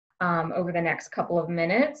over the next couple of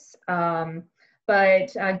minutes. Good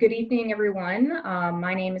evening, everyone.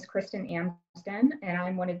 My name is Kristen Amsden, and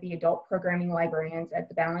I'm one of the adult programming librarians at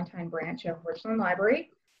the Ballantyne branch of Richland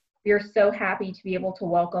Library. We are so happy to be able to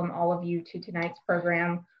welcome all of you to tonight's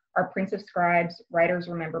program, Our Prince of Scribes, Writers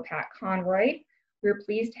Remember Pat Conroy. We're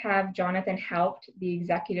pleased to have Jonathan Haupt, the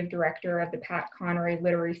Executive Director of the Pat Conroy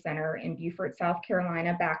Literary Center in Beaufort, South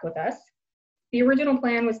Carolina, back with us. The original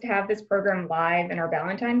plan was to have this program live in our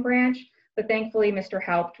Ballantyne branch, but thankfully Mr.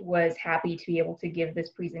 Haupt was happy to be able to give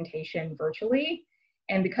this presentation virtually.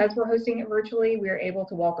 And because we're hosting it virtually, we are able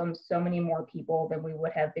to welcome so many more people than we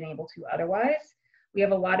would have been able to otherwise. We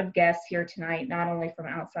have a lot of guests here tonight, not only from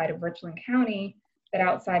outside of Richland County, but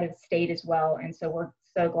outside of the state as well. And so we're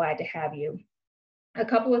so glad to have you. A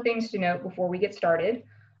couple of things to note before we get started.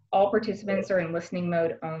 All participants are in listening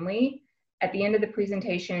mode only. At the end of the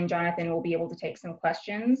presentation, Jonathan will be able to take some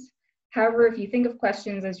questions. However, if you think of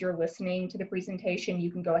questions as you're listening to the presentation, you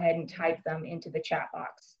can go ahead and type them into the chat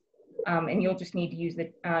box. And you'll just need to use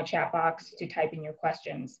the chat box to type in your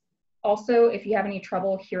questions. Also, if you have any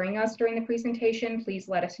trouble hearing us during the presentation, please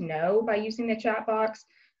let us know by using the chat box.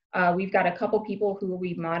 We've got a couple people who will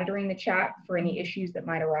be monitoring the chat for any issues that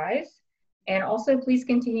might arise. And also, please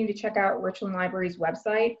continue to check out Richland Library's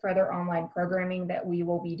website for other online programming that we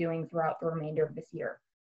will be doing throughout the remainder of this year.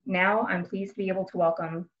 Now, I'm pleased to be able to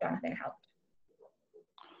welcome Jonathan Haupt.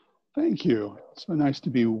 Thank you. It's so nice to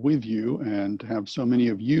be with you and to have so many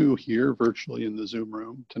of you here virtually in the Zoom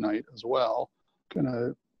room tonight as well. I'm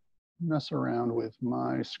gonna mess around with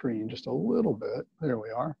my screen just a little bit. There we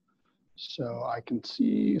are. So I can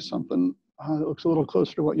see something that looks a little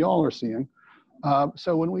closer to what y'all are seeing.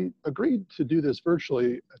 So when we agreed to do this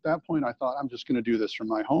virtually, at that point I thought I'm just going to do this from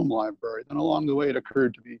my home library. Then along the way it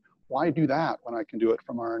occurred to me, why do that when I can do it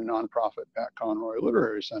from our nonprofit Pat Conroy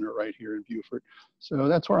Literary Center right here in Beaufort? So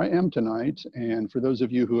that's where I am tonight. And for those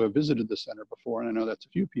of you who have visited the center before, and I know that's a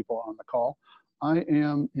few people on the call, I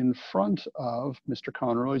am in front of Mr.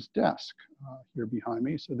 Conroy's desk here behind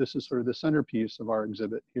me. So this is sort of the centerpiece of our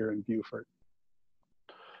exhibit here in Beaufort.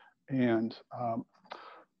 And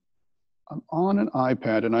I'm on an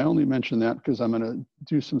iPad, and I only mention that because I'm going to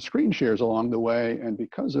do some screen shares along the way. And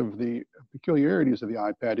because of the peculiarities of the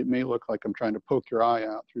iPad, it may look like I'm trying to poke your eye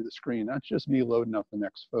out through the screen. That's just me loading up the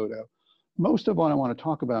next photo. Most of what I want to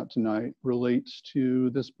talk about tonight relates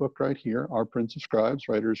to this book right here, Our Prince of Scribes,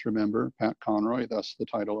 Writers Remember Pat Conroy, thus the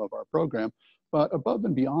title of our program. But above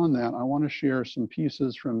and beyond that, I want to share some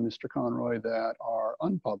pieces from Mr. Conroy that are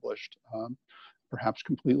unpublished, perhaps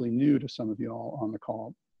completely new to some of you all on the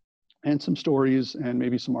call, and some stories and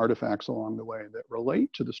maybe some artifacts along the way that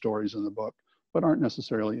relate to the stories in the book, but aren't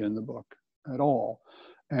necessarily in the book at all.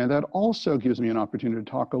 And that also gives me an opportunity to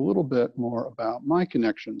talk a little bit more about my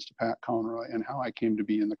connections to Pat Conroy and how I came to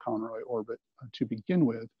be in the Conroy orbit to begin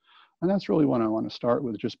with. And that's really what I want to start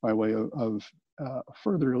with, just by way of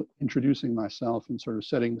further introducing myself and sort of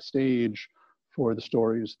setting the stage for the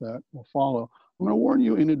stories that will follow. I'm going to warn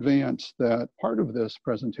you in advance that part of this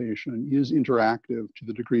presentation is interactive to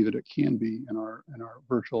the degree that it can be in our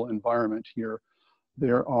virtual environment here.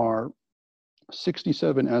 There are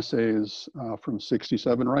 67 essays from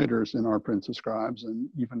 67 writers in Our Prince of Scribes, and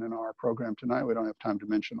even in our program tonight, we don't have time to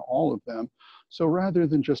mention all of them. So rather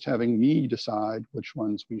than just having me decide which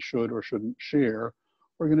ones we should or shouldn't share,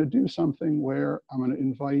 we're going to do something where I'm going to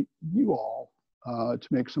invite you all to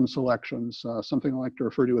make some selections, something I like to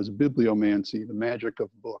refer to as bibliomancy, the magic of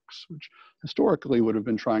books, which historically would have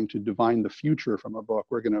been trying to divine the future from a book.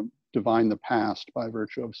 We're going to divine the past by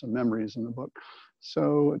virtue of some memories in the book.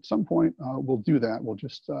 So at some point, we'll do that. We'll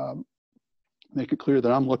just make it clear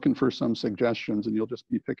that I'm looking for some suggestions, and you'll just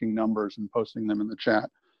be picking numbers and posting them in the chat.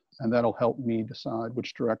 And that'll help me decide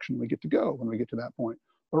which direction we get to go when we get to that point.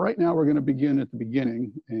 But right now, we're going to begin at the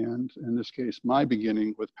beginning, and in this case, my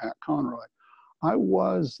beginning with Pat Conroy. I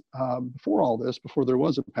was, before all this, before there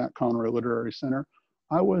was a Pat Conroy Literary Center,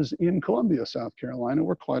 I was in Columbia, South Carolina,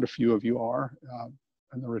 where quite a few of you are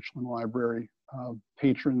in the Richland Library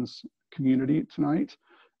patrons community tonight.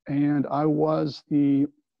 And I was the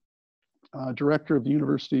director of the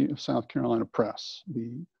University of South Carolina Press,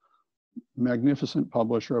 the magnificent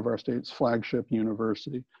publisher of our state's flagship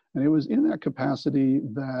university. And it was in that capacity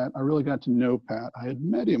that I really got to know Pat. I had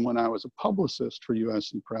met him when I was a publicist for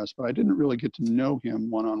USC Press, but I didn't really get to know him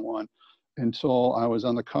one-on-one until I was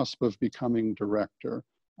on the cusp of becoming director.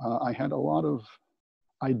 I had a lot of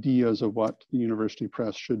ideas of what the University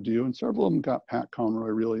Press should do, and several of them got Pat Conroy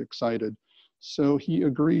really excited. So he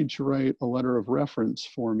agreed to write a letter of reference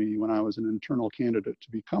for me when I was an internal candidate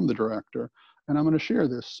to become the director. And I'm going to share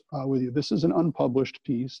this with you. This is an unpublished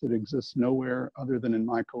piece that exists nowhere other than in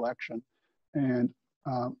my collection. And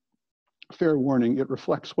fair warning, it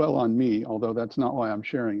reflects well on me, although that's not why I'm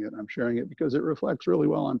sharing it. I'm sharing it because it reflects really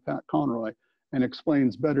well on Pat Conroy and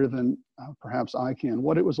explains better than perhaps I can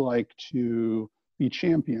what it was like to be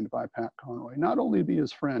championed by Pat Conroy. Not only to be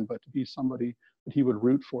his friend, but to be somebody that he would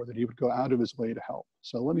root for, that he would go out of his way to help.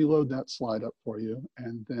 So let me load that slide up for you.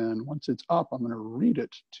 And then once it's up, I'm going to read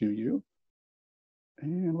it to you.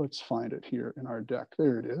 And let's find it here in our deck.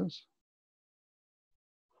 There it is.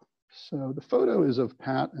 So the photo is of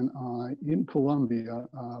Pat and I in Colombia.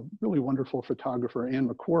 Really wonderful photographer, Ann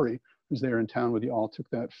McQuarrie, who's there in town with you all, took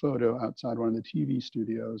that photo outside one of the TV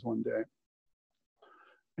studios one day.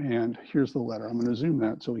 And here's the letter. I'm going to zoom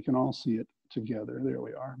that so we can all see it together. There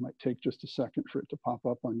we are. It might take just a second for it to pop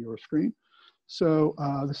up on your screen. So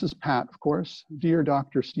this is Pat, of course. Dear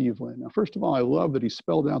Dr. Steve Lynn. Now, first of all, I love that he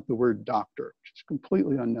spelled out the word doctor, which is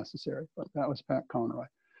completely unnecessary, but that was Pat Conroy.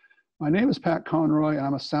 My name is Pat Conroy, and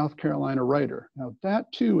I'm a South Carolina writer. Now,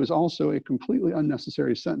 that too is also a completely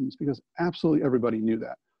unnecessary sentence because absolutely everybody knew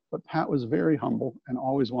that. But Pat was very humble and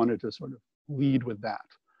always wanted to sort of lead with that.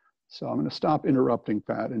 So I'm going to stop interrupting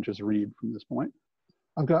Pat and just read from this point.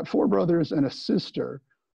 I've got 4 brothers and a sister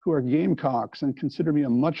who are gamecocks and consider me a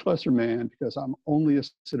much lesser man because I'm only a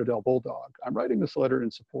Citadel Bulldog. I'm writing this letter in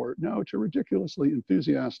support, no, to ridiculously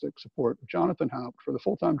enthusiastic support of Jonathan Haupt for the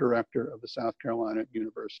full-time director of the South Carolina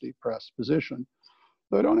University Press position.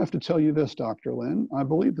 Though I don't have to tell you this, Dr. Lynn, I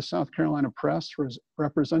believe the South Carolina Press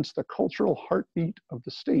represents the cultural heartbeat of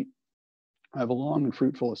the state. I have a long and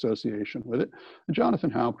fruitful association with it. And Jonathan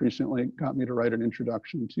Haupt recently got me to write an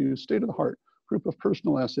introduction to State of the Heart, group of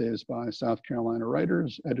personal essays by South Carolina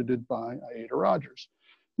writers, edited by Aida Rogers.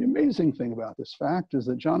 The amazing thing about this fact is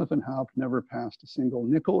that Jonathan Haupt never passed a single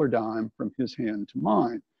nickel or dime from his hand to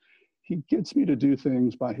mine. He gets me to do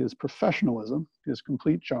things by his professionalism, his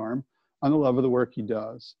complete charm, and the love of the work he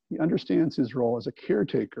does. He understands his role as a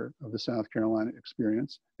caretaker of the South Carolina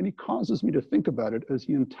experience, and he causes me to think about it as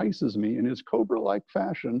he entices me in his Cobra-like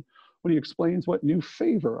fashion when he explains what new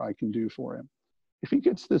favor I can do for him. If he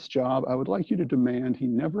gets this job, I would like you to demand he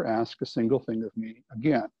never ask a single thing of me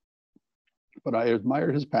again. But I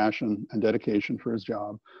admire his passion and dedication for his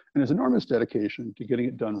job and his enormous dedication to getting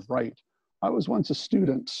it done right. I was once a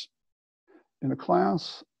student in a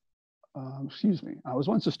class, I was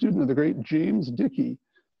once a student of the great James Dickey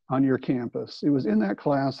on your campus. It was in that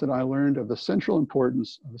class that I learned of the central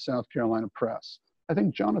importance of the South Carolina press. I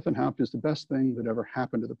think Jonathan Haupt is the best thing that ever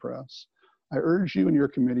happened to the press. I urge you and your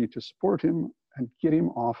committee to support him and get him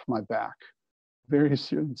off my back. Very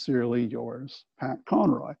sincerely yours, Pat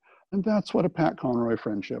Conroy. And that's what a Pat Conroy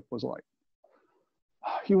friendship was like.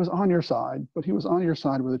 He was on your side, but he was on your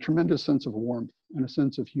side with a tremendous sense of warmth and a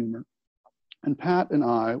sense of humor. And Pat and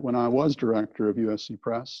I, when I was director of USC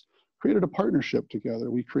Press, created a partnership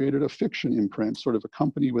together. We created a fiction imprint, sort of a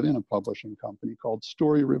company within a publishing company called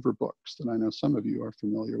Story River Books that I know some of you are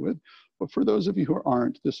familiar with. But for those of you who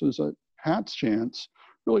aren't, this was Pat's chance,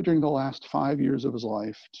 really during the last 5 years of his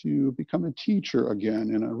life, to become a teacher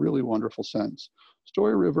again in a really wonderful sense.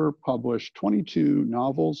 Story River published 22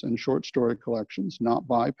 novels and short story collections, not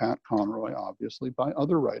by Pat Conroy, obviously, by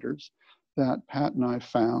other writers that Pat and I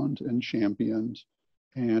found and championed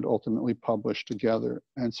and ultimately published together.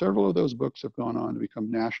 And several of those books have gone on to become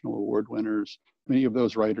national award winners. Many of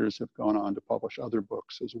those writers have gone on to publish other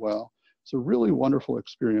books as well. It's a really wonderful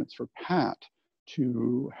experience for Pat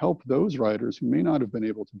to help those writers who may not have been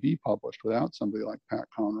able to be published without somebody like Pat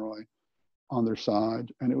Conroy on their side.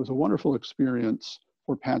 And it was a wonderful experience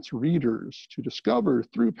for Pat's readers to discover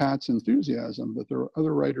through Pat's enthusiasm that there are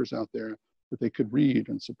other writers out there that they could read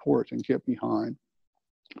and support and get behind.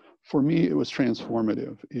 For me, it was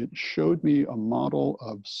transformative. It showed me a model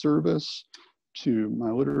of service to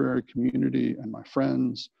my literary community and my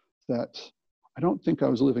friends that I don't think I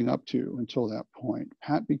was living up to until that point.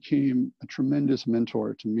 Pat became a tremendous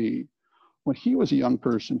mentor to me. When he was a young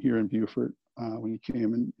person here in Beaufort, when he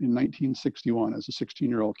came in 1961 as a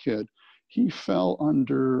 16-year-old kid, he fell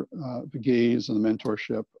under the gaze and the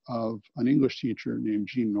mentorship of an English teacher named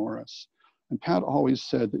Jean Norris. And Pat always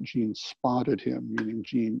said that Jean spotted him, meaning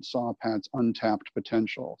Jean saw Pat's untapped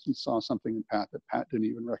potential. He saw something in Pat that Pat didn't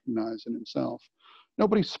even recognize in himself.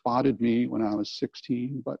 Nobody spotted me when I was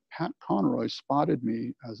 16, but Pat Conroy spotted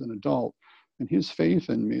me as an adult, and his faith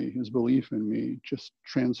in me, his belief in me, just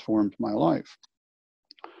transformed my life.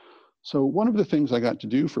 So one of the things I got to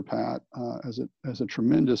do for Pat as a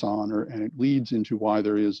tremendous honor, and it leads into why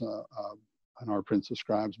there is an Our Prince of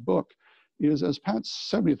Scribes book, is as Pat's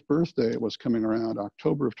 70th birthday was coming around,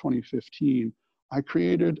 October of 2015, I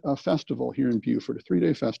created a festival here in Beaufort, a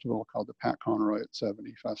 3-day festival called the Pat Conroy at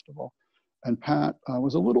 70 Festival. And Pat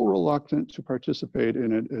was a little reluctant to participate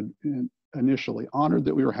in it initially, honored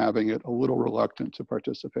that we were having it, a little reluctant to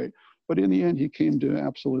participate. But in the end, he came to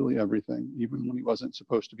absolutely everything. Even when he wasn't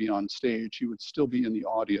supposed to be on stage, he would still be in the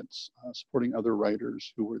audience, supporting other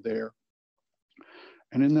writers who were there.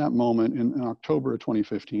 And in that moment, in October of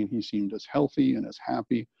 2015, he seemed as healthy and as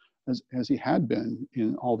happy as he had been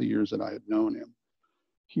in all the years that I had known him.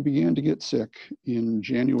 He began to get sick. In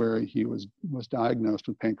January, he was diagnosed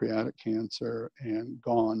with pancreatic cancer and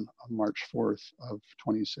gone on March 4th of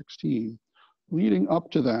 2016. Leading up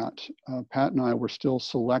to that, Pat and I were still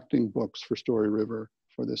selecting books for Story River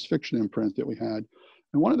for this fiction imprint that we had.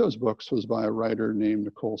 And one of those books was by a writer named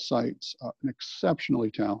Nicole Seitz, an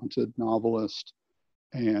exceptionally talented novelist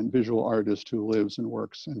and visual artist who lives and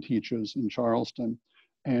works and teaches in Charleston.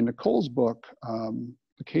 And Nicole's book,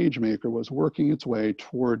 The Cage Maker, was working its way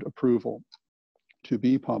toward approval to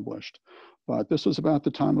be published. But this was about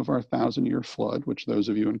the time of our 1,000-year flood, which those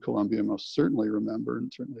of you in Columbia most certainly remember,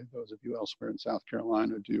 and certainly those of you elsewhere in South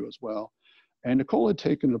Carolina do as well. And Nicole had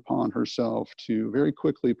taken it upon herself to very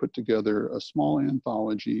quickly put together a small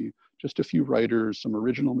anthology, just a few writers, some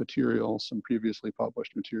original material, some previously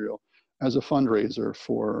published material, as a fundraiser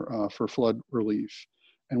for flood relief.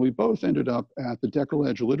 And we both ended up at the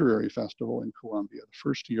Decollege Literary Festival in Columbia. The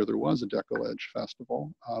first year there was a Decollege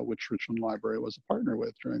Festival, which Richland Library was a partner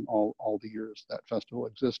with during all the years that festival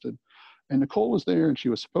existed. And Nicole was there, and she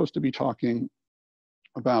was supposed to be talking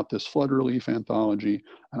about this flood relief anthology.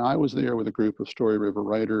 And I was there with a group of Story River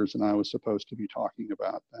writers, and I was supposed to be talking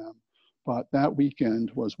about them. But that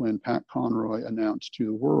weekend was when Pat Conroy announced to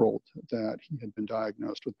the world that he had been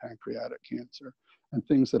diagnosed with pancreatic cancer. And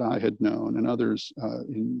things that I had known and others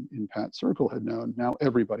in Pat's circle had known, now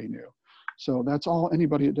everybody knew. So that's all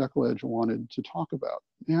anybody at Decollege wanted to talk about,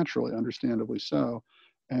 naturally, understandably so.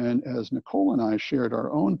 And as Nicole and I shared our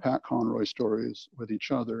own Pat Conroy stories with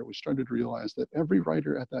each other, we started to realize that every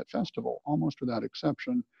writer at that festival, almost without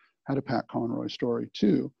exception, had a Pat Conroy story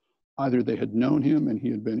too. Either they had known him and he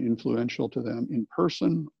had been influential to them in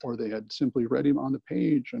person, or they had simply read him on the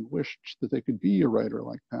page and wished that they could be a writer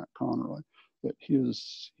like Pat Conroy. That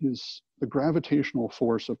the gravitational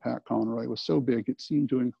force of Pat Conroy was so big, it seemed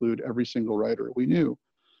to include every single writer we knew.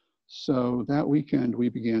 So that weekend, we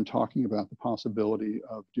began talking about the possibility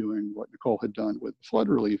of doing what Nicole had done with the Flood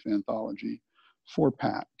Relief Anthology for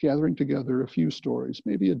Pat, gathering together a few stories,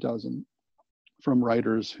 maybe a dozen, from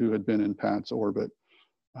writers who had been in Pat's orbit,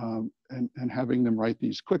 and having them write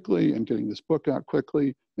these quickly and getting this book out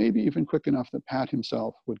quickly, maybe even quick enough that Pat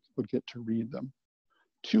himself would get to read them.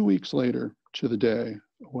 2 weeks later to the day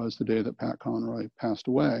was the day that Pat Conroy passed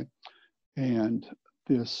away. And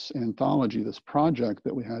this anthology, this project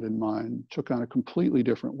that we had in mind, took on a completely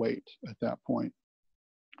different weight at that point.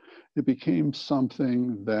 It became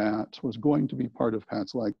something that was going to be part of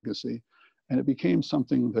Pat's legacy. And it became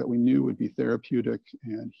something that we knew would be therapeutic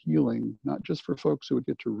and healing, not just for folks who would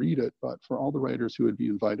get to read it, but for all the writers who would be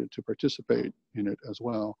invited to participate in it as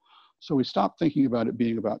well. So we stopped thinking about it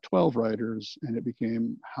being about 12 writers, and it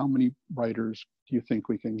became, how many writers do you think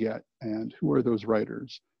we can get? And who are those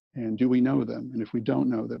writers? And do we know them? And if we don't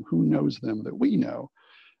know them, who knows them that we know?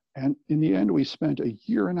 And in the end, we spent a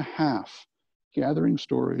year and a half gathering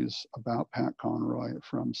stories about Pat Conroy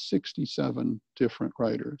from 67 different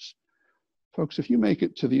writers. Folks, if you make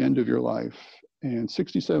it to the end of your life and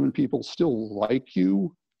 67 people still like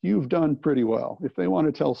you, you've done pretty well. If they want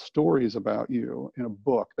to tell stories about you in a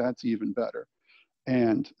book, that's even better.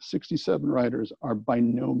 And 67 writers are by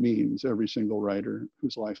no means every single writer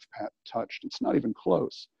whose life Pat touched. It's not even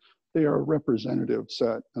close. They are a representative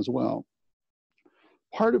set as well.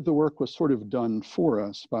 Part of the work was sort of done for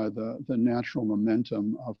us by the natural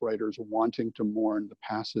momentum of writers wanting to mourn the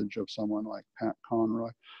passage of someone like Pat Conroy.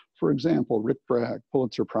 For example, Rick Bragg,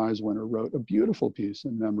 Pulitzer Prize winner, wrote a beautiful piece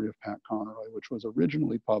in memory of Pat Conroy, which was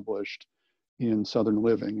originally published in Southern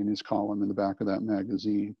Living in his column in the back of that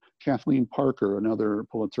magazine. Kathleen Parker, another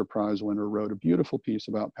Pulitzer Prize winner, wrote a beautiful piece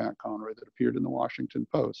about Pat Conroy that appeared in the Washington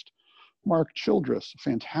Post. Mark Childress, a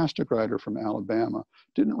fantastic writer from Alabama,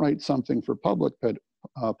 didn't write something for public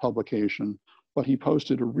publication, but he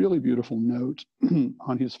posted a really beautiful note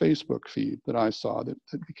on his Facebook feed that I saw that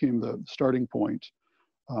became the starting point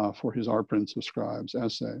for his Our Prince of Scribes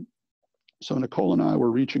essay. So Nicole and I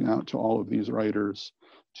were reaching out to all of these writers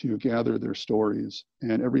to gather their stories.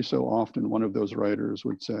 And every so often, one of those writers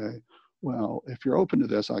would say, well, if you're open to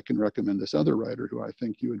this, I can recommend this other writer who I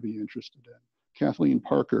think you would be interested in. Kathleen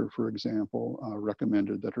Parker, for example,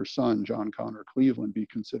 recommended that her son, John Connor Cleveland, be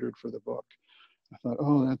considered for the book. I thought,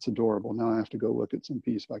 oh, that's adorable. Now I have to go look at some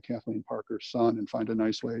piece by Kathleen Parker's son and find a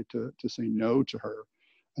nice way to say no to her.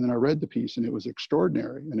 And then I read the piece and it was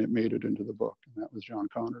extraordinary and it made it into the book. And that was John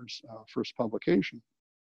Connor's first publication.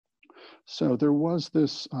 So there was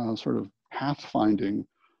this sort of pathfinding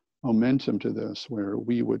momentum to this where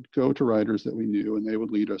we would go to writers that we knew and they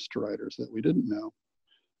would lead us to writers that we didn't know.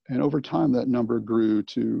 And over time, that number grew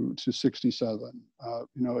to 67.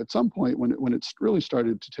 At some point when it really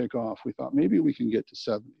started to take off, we thought maybe we can get to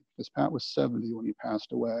 70 because Pat was 70 when he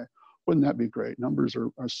passed away. Wouldn't that be great? Numbers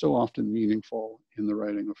are so often meaningful in the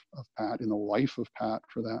writing of Pat, in the life of Pat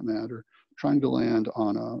for that matter. Trying to land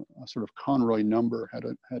on a sort of Conroy number had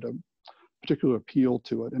a particular appeal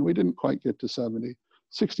to it. And we didn't quite get to 70.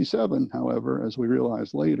 67, however, as we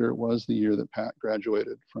realized later, was the year that Pat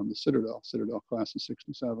graduated from the Citadel class of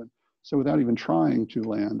 67. So without even trying to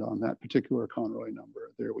land on that particular Conroy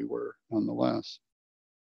number, there we were nonetheless.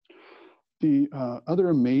 The other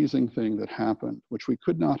amazing thing that happened, which we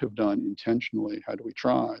could not have done intentionally had we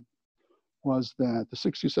tried, was that the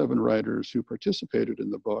 67 writers who participated in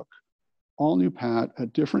the book all knew Pat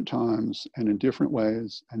at different times and in different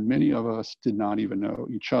ways, and many of us did not even know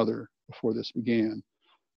each other before this began.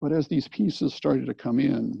 But as these pieces started to come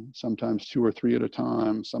in, sometimes 2 or 3 at a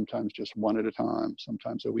time, sometimes just 1 at a time,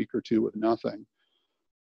 sometimes a week or 2 with nothing,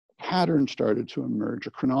 patterns started to emerge, a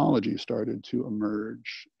chronology started to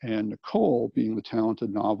emerge, and Nicole, being the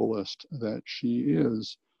talented novelist that she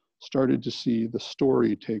is, started to see the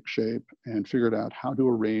story take shape and figured out how to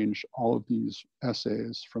arrange all of these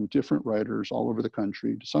essays from different writers all over the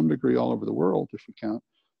country, to some degree all over the world, if we count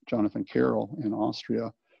Jonathan Carroll in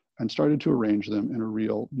Austria, and started to arrange them in a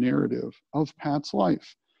real narrative of Pat's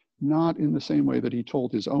life. Not in the same way that he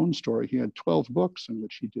told his own story. He had 12 books in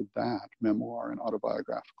which he did that, memoir and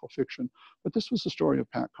autobiographical fiction. But this was the story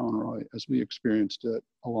of Pat Conroy as we experienced it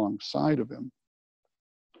alongside of him.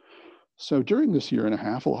 So during this year and a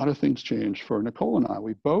half, a lot of things changed for Nicole and I.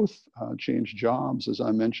 We both changed jobs. As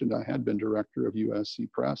I mentioned, I had been director of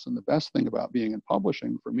USC Press. And the best thing about being in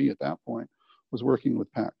publishing for me at that point was working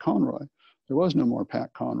with Pat Conroy. There was no more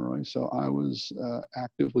Pat Conroy, so I was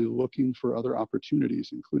actively looking for other opportunities,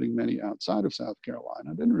 including many outside of South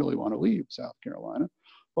Carolina. I didn't really want to leave South Carolina,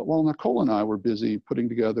 but while Nicole and I were busy putting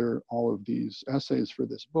together all of these essays for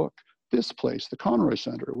this book, this place, the Conroy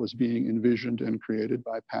Center, was being envisioned and created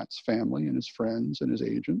by Pat's family and his friends and his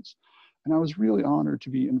agents. And I was really honored to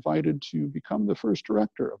be invited to become the first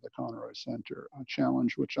director of the Conroy Center, a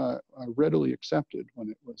challenge which I readily accepted when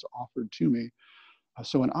it was offered to me.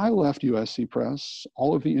 So when I left USC Press,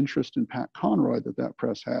 all of the interest in Pat Conroy that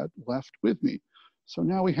press had left with me. So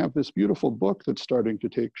now we have this beautiful book that's starting to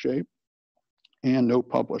take shape and no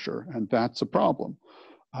publisher, and that's a problem.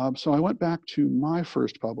 So I went back to my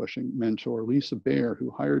first publishing mentor, Lisa Baer, who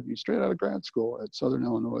hired me straight out of grad school at Southern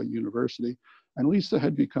Illinois University. And Lisa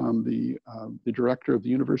had become the director of the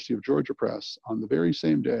University of Georgia Press on the very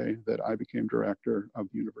same day that I became director of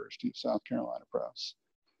the University of South Carolina Press.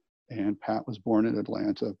 And Pat was born in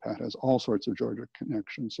Atlanta. Pat has all sorts of Georgia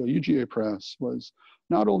connections. So UGA Press was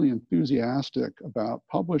not only enthusiastic about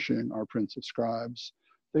publishing Our Prince of Scribes,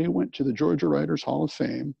 they went to the Georgia Writers Hall of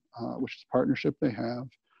Fame, which is a partnership they have,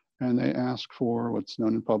 and they asked for what's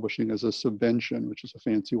known in publishing as a subvention, which is a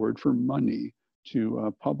fancy word for money,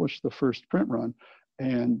 to publish the first print run.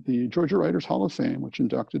 And the Georgia Writers Hall of Fame, which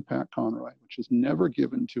inducted Pat Conroy, which has never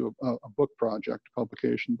given to a book project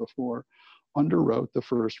publication before, underwrote the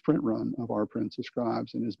first print run of Our Prince of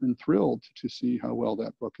Scribes and has been thrilled to see how well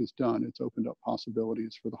that book has done. It's opened up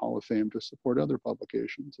possibilities for the Hall of Fame to support other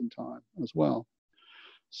publications in time as well.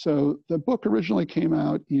 So the book originally came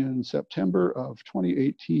out in September of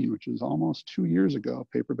 2018, which is almost 2 years ago.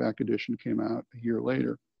 Paperback edition came out a year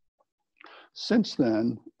later. Since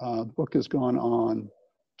then, the book has gone on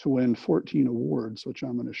to win 14 awards, which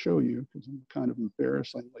I'm going to show you because I'm kind of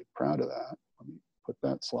embarrassingly proud of that. Let me put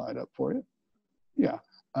that slide up for you. Yeah,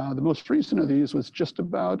 the most recent of these was just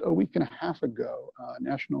about a week and a half ago,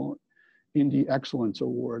 National Indie Excellence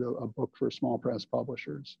Award, a book for small press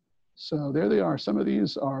publishers. So there they are. Some of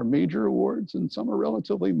these are major awards and some are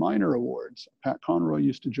relatively minor awards. Pat Conroy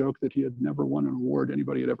used to joke that he had never won an award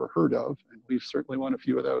anybody had ever heard of, and we've certainly won a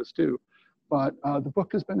few of those too. But the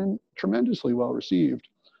book has been tremendously well received.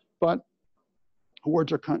 But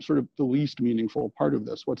awards are sort of the least meaningful part of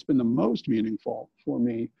this. What's been the most meaningful for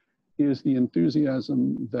me is the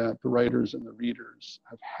enthusiasm that the writers and the readers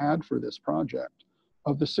have had for this project.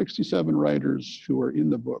 Of the 67 writers who are in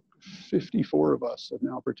the book, 54 of us have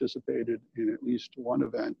now participated in at least one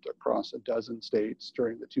event across a dozen states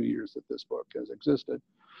during the 2 years that this book has existed.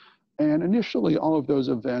 And initially, all of those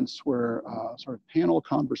events were sort of panel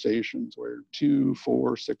conversations where 2,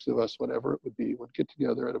 4, 6 of us, whatever it would be, would get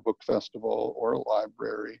together at a book festival or a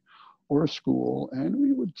library or a school, and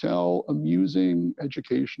we would tell amusing,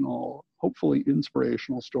 educational, hopefully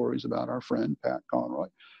inspirational stories about our friend, Pat Conroy.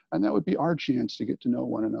 And that would be our chance to get to know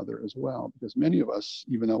one another as well, because many of us,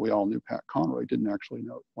 even though we all knew Pat Conroy, didn't actually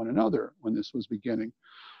know one another when this was beginning.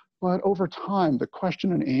 But over time, the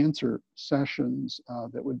question and answer sessions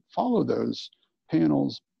that would follow those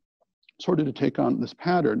panels started to take on this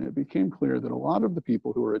pattern. It became clear that a lot of the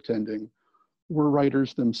people who were attending were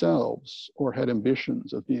writers themselves or had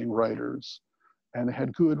ambitions of being writers, and they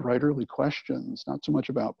had good writerly questions, not so much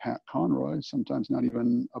about Pat Conroy, sometimes not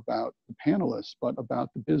even about the panelists, but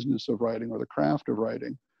about the business of writing or the craft of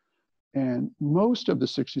writing. And most of the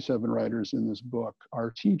 67 writers in this book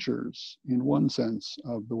are teachers in one sense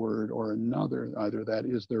of the word or another. Either that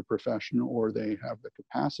is their profession or they have the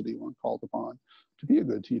capacity when called upon to be a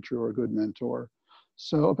good teacher or a good mentor.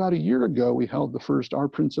 So about a year ago, we held the first Our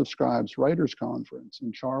Prince of Scribes Writers Conference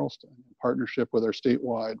in Charleston in partnership with our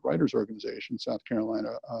statewide writers organization, South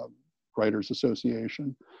Carolina Writers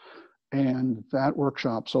Association. And that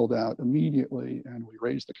workshop sold out immediately, and we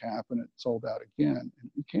raised the cap and it sold out again. And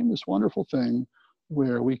it became this wonderful thing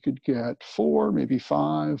where we could get 4, maybe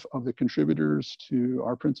 5 of the contributors to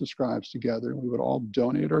Our Prince of Scribes together. We would all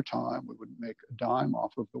donate our time. We wouldn't make a dime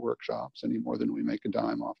off of the workshops any more than we make a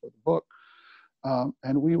dime off of the book.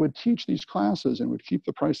 And we would teach these classes and would keep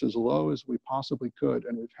the price as low as we possibly could.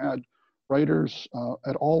 And we've had writers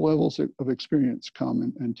at all levels of experience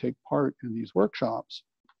come and take part in these workshops.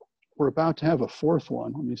 We're about to have a 4th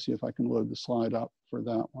one. Let me see if I can load the slide up for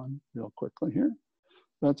that one real quickly here.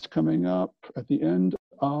 That's coming up at the end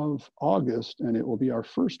of August, and it will be our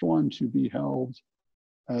first one to be held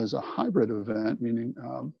as a hybrid event, meaning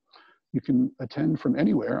you can attend from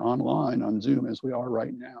anywhere online on Zoom as we are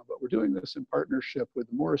right now. But we're doing this in partnership with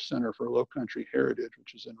the Morris Center for Low Country Heritage,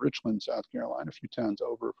 which is in Richland, South Carolina, a few towns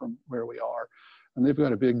over from where we are. And they've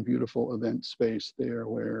got a big, beautiful event space there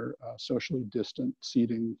where socially distant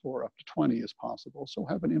seating for up to 20 is possible. So we'll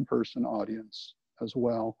have an in-person audience as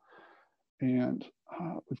well. And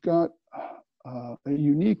we've got a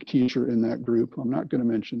unique teacher in that group. I'm not going to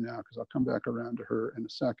mention now because I'll come back around to her in a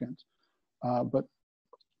second. But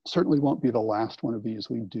certainly won't be the last one of these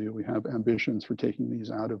we do. We have ambitions for taking these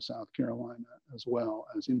out of South Carolina as well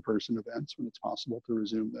as in-person events when it's possible to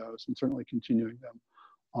resume those, and certainly continuing them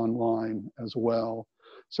online as well.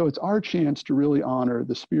 So it's our chance to really honor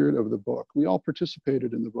the spirit of the book. We all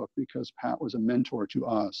participated in the book because Pat was a mentor to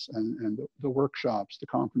us, and the workshops, the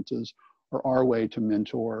conferences are our way to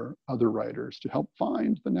mentor other writers to help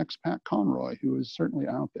find the next Pat Conroy, who is certainly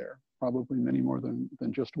out there, probably many more than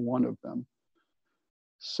just one of them.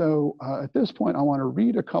 So at this point, I want to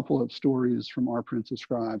read a couple of stories from Our Prince of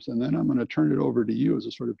Scribes, and then I'm going to turn it over to you as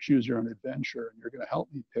a sort of choose your own adventure, and you're going to help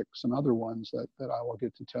me pick some other ones that I will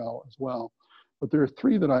get to tell as well. But there are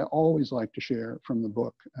 3 that I always like to share from the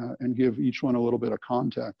book and give each one a little bit of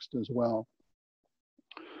context as well.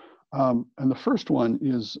 And the first one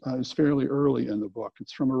is fairly early in the book.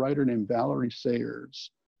 It's from a writer named Valerie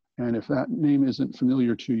Sayers. And if that name isn't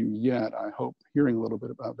familiar to you yet, I hope hearing a little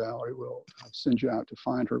bit about Valerie will send you out to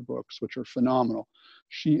find her books, which are phenomenal.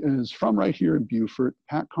 She is from right here in Beaufort.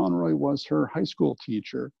 Pat Conroy was her high school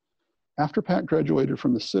teacher. After Pat graduated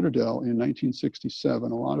from the Citadel in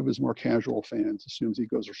 1967, a lot of his more casual fans assumes he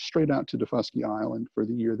goes straight out to Defusky Island for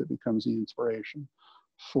the year that becomes the inspiration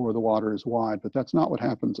for The Water is Wide, but that's not what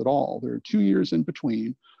happens at all. There are 2 years in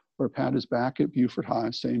between where Pat is back at Beaufort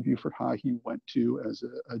High, same Beaufort High he went to as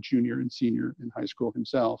a junior and senior in high school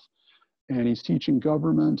himself. And he's teaching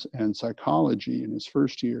government and psychology in his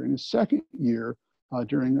first year. In his second year,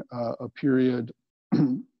 during a period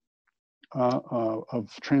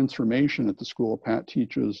of transformation at the school, Pat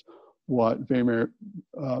teaches what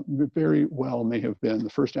very well may have been the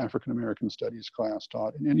first African-American studies class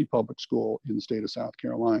taught in any public school in the state of South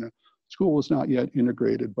Carolina. School was not yet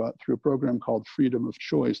integrated, but through a program called Freedom of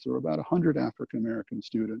Choice, there were about 100 African-American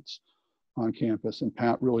students on campus, and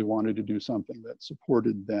Pat really wanted to do something that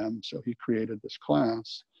supported them, so he created this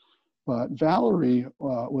class. But Valerie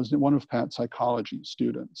was one of Pat's psychology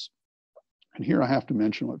students. And here I have to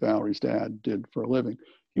mention what Valerie's dad did for a living.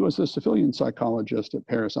 He was a civilian psychologist at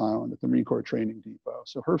Parris Island at the Marine Corps Training Depot.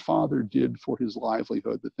 So her father did for his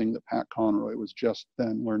livelihood the thing that Pat Conroy was just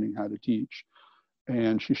then learning how to teach.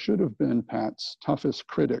 And she should have been Pat's toughest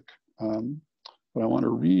critic but I want to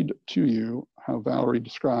read to you how Valerie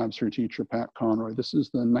describes her teacher, Pat Conroy. This is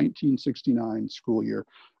the 1969 school year,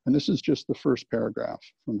 and this is just the first paragraph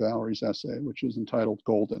from Valerie's essay, which is entitled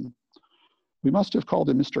Golden. We must have called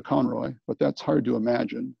him Mr. Conroy, but that's hard to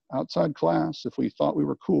imagine. Outside class, if we thought we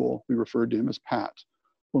were cool, we referred to him as Pat.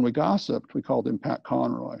 When we gossiped, we called him Pat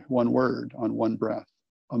Conroy, one word on one breath,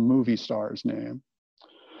 a movie star's name.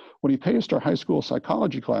 When he paced our high school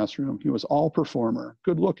psychology classroom, he was all performer,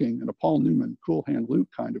 good looking in a Paul Newman, cool hand Luke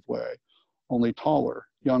kind of way, only taller,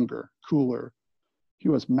 younger, cooler. He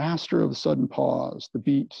was master of the sudden pause, the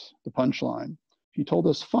beat, the punchline. He told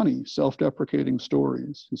us funny, self-deprecating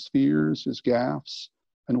stories, his fears, his gaffes,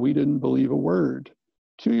 and we didn't believe a word.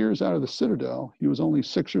 2 years out of the Citadel, he was only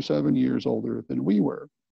 6 or 7 years older than we were.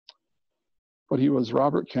 But he was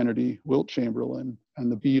Robert Kennedy, Wilt Chamberlain,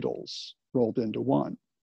 and the Beatles rolled into one.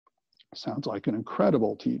 Sounds like an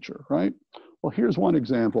incredible teacher, right? Well, here's one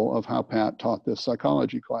example of how Pat taught this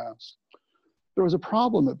psychology class. There was a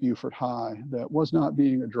problem at Beaufort High that was not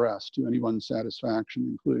being addressed to anyone's satisfaction,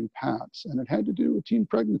 including Pat's, and it had to do with teen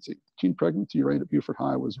pregnancy. Teen pregnancy rate at Beaufort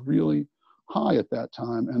High was really high at that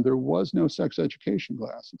time, and there was no sex education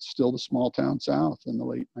class. It's still the small town South in the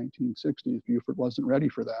late 1960s. Beaufort wasn't ready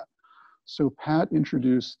for that. So Pat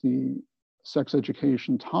introduced the sex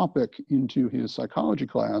education topic into his psychology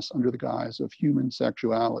class under the guise of human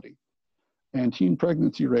sexuality. And teen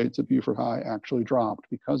pregnancy rates at Beaufort High actually dropped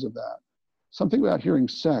because of that. Something about hearing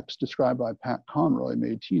sex described by Pat Conroy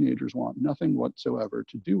made teenagers want nothing whatsoever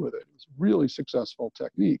to do with it. It was a really successful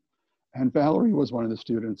technique. And Valerie was one of the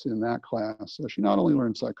students in that class. So she not only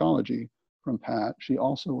learned psychology from Pat, she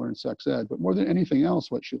also learned sex ed, but more than anything else,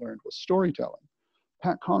 what she learned was storytelling.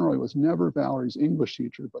 Pat Conroy was never Valerie's English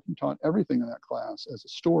teacher, but he taught everything in that class as a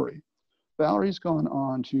story. Valerie's gone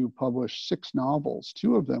on to publish 6 novels.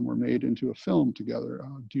 2 of them were made into a film together,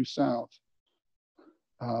 Due South,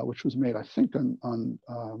 which was made, I think, on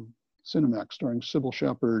Cinemax, starring Sybil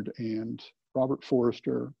Shepherd and Robert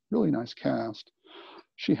Forster. Really nice cast.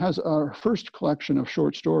 She has her first collection of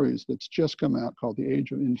short stories that's just come out called The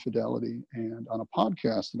Age of Infidelity. And on a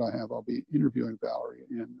podcast that I have, I'll be interviewing Valerie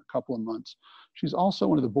in a couple of months. She's also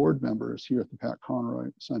one of the board members here at the Pat Conroy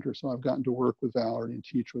Center. So I've gotten to work with Valerie and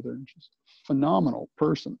teach with her, and she's a phenomenal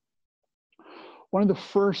person. One of the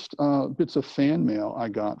first bits of fan mail I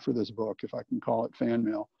got for this book, if I can call it fan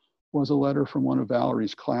mail, was a letter from one of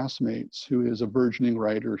Valerie's classmates who is a burgeoning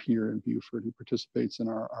writer here in Beaufort who participates in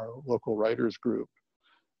our local writers group.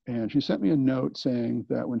 And she sent me a note saying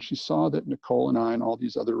that when she saw that Nicole and I and all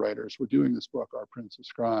these other writers were doing this book, Our Prince of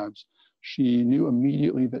Scribes, she knew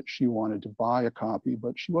immediately that she wanted to buy a copy,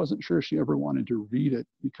 but she wasn't sure she ever wanted to read it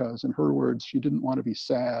because, in her words, she didn't want to be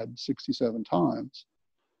sad 67 times.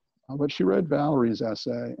 But she read Valerie's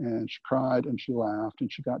essay and she cried and she laughed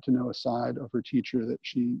and she got to know a side of her teacher that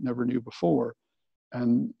she never knew before.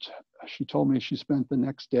 And she told me she spent the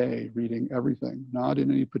next day reading everything, not in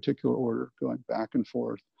any particular order, going back and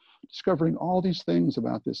forth, discovering all these things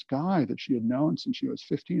about this guy that she had known since she was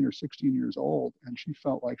 15 or 16 years old. And she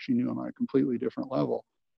felt like she knew him on a completely different level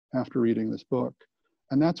after reading this book.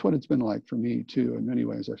 And that's what it's been like for me too. In many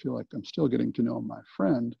ways, I feel like I'm still getting to know my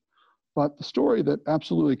friend. But the story that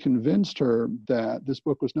absolutely convinced her that this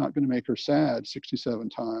book was not going to make her sad 67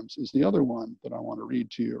 times is the other one that I want to read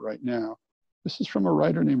to you right now. This is from a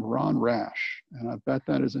writer named Ron Rash, and I bet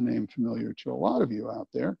that is a name familiar to a lot of you out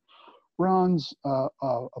there. Ron's a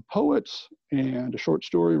poet and a short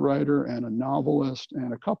story writer and a novelist,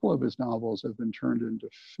 and a couple of his novels have been turned into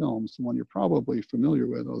films. The one you're probably familiar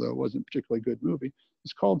with, although it wasn't a particularly good movie,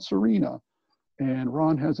 is called Serena. And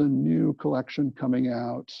Ron has a new collection coming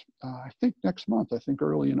out, I think next month, I think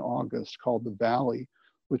early in August, called The Valley,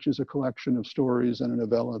 which is a collection of stories and a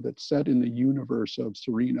novella that's set in the universe of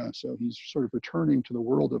Serena. So he's sort of returning to the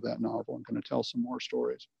world of that novel and going to tell some more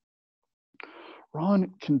stories.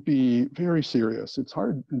 Ron can be very serious. It's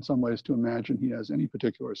hard in some ways to imagine he has any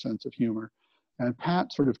particular sense of humor. And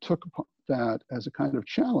Pat sort of took that as a kind of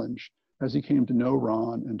challenge as he came to know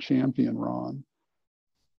Ron and champion Ron.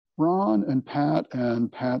 Ron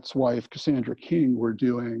and Pat's wife, Cassandra King, were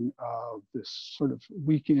doing this sort of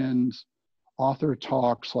weekend author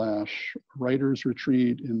talk / writer's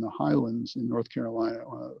retreat in the Highlands in North Carolina,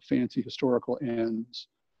 fancy historical inns.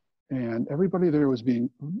 And everybody there was being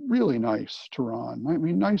really nice to Ron. I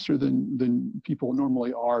mean, nicer than people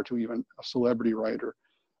normally are to even a celebrity writer.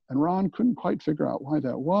 And Ron couldn't quite figure out why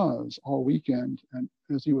that was all weekend. And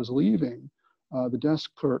as he was leaving, the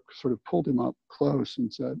desk clerk sort of pulled him up close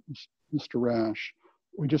and said, "Mr. Rash,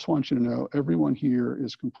 we just want you to know everyone here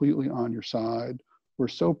is completely on your side. We're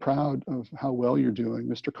so proud of how well you're doing.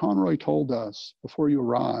 Mr. Conroy told us before you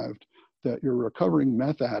arrived that you're a recovering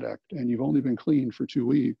meth addict and you've only been clean for 2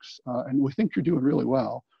 weeks, and we think you're doing really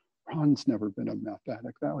well. Ron's never been a meth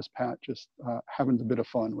addict. That was Pat just having a bit of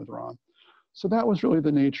fun with Ron. So that was really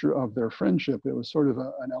the nature of their friendship. It was sort of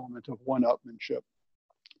an element of one-upmanship.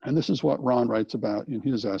 And this is what Ron writes about in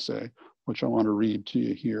his essay, which I want to read to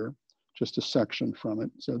you here, just a section from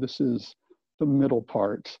it. So this is the middle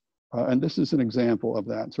part. And this is an example of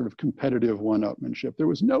that sort of competitive one-upmanship. There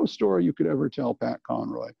was no story you could ever tell Pat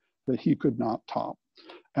Conroy that he could not top.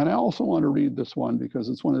 And I also want to read this one because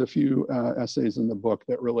it's one of the few essays in the book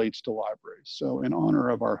that relates to libraries. So in honor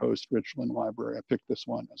of our host, Richland Library, I picked this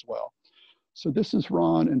one as well. So this is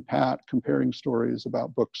Ron and Pat comparing stories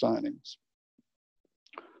about book signings.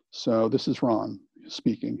 So this is Ron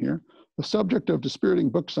speaking here. The subject of dispiriting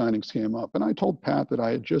book signings came up, and I told Pat that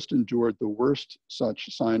I had just endured the worst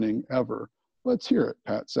such signing ever. Let's hear it,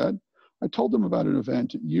 Pat said. I told them about an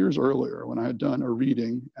event years earlier when I had done a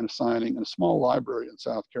reading and a signing in a small library in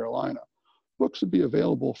South Carolina. Books would be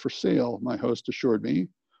available for sale, my host assured me.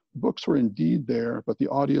 The books were indeed there, but the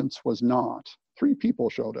audience was not. 3 people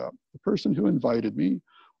showed up, the person who invited me,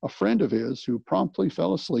 a friend of his who promptly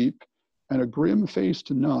fell asleep, and a grim-faced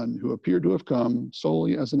nun who appeared to have come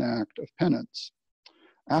solely as an act of penance.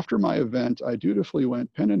 After my event, I dutifully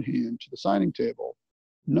went pen in hand to the signing table.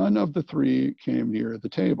 None of the 3 came near the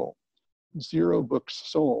table. 0 books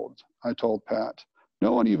sold, I told Pat.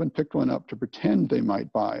 No one even picked one up to pretend they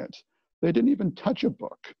might buy it. They didn't even touch a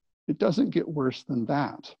book. It doesn't get worse than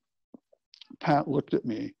that. Pat looked at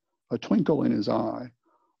me, a twinkle in his eye.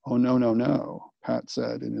 Oh, no, no, no, Pat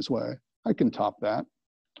said in his way. I can top that.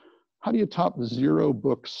 How do you top 0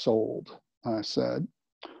 books sold? I said.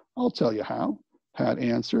 I'll tell you how, Pat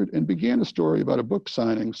answered, and began a story about a book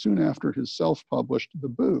signing soon after his self-published The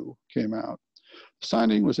Boo came out. The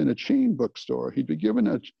signing was in a chain bookstore. He had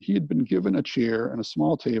been given a chair and a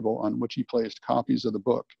small table on which he placed copies of the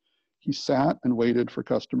book. He sat and waited for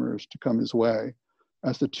customers to come his way.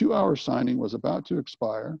 As the 2-hour signing was about to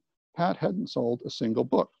expire, Pat hadn't sold a single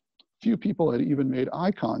book. Few people had even made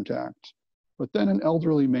eye contact. But then an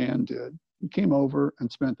elderly man did. He came over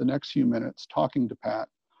and spent the next few minutes talking to Pat,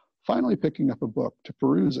 finally picking up a book to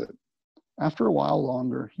peruse it. After a while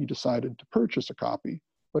longer, he decided to purchase a copy,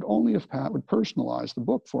 but only if Pat would personalize the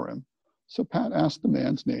book for him. So Pat asked the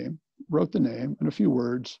man's name, wrote the name and a few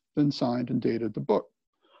words, then signed and dated the book.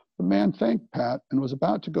 The man thanked Pat and was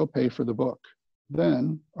about to go pay for the book.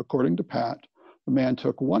 Then, according to Pat, the man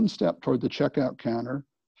took 1 step toward the checkout counter,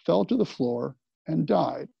 fell to the floor, and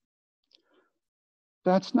died.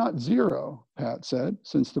 That's not 0, Pat said,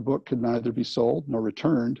 since the book could neither be sold nor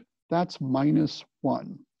returned. That's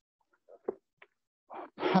 -1.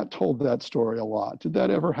 Pat told that story a lot. Did that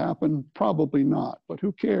ever happen? Probably not, but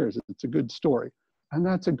who cares? It's a good story. And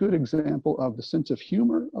that's a good example of the sense of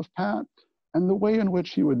humor of Pat and the way in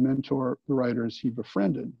which he would mentor the writers he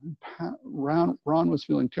befriended. Ron was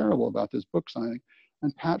feeling terrible about this book signing,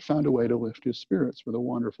 and Pat found a way to lift his spirits with a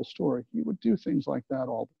wonderful story. He would do things like that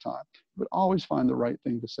all the time. He would always find the right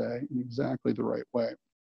thing to say in exactly the right way.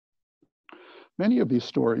 Many of these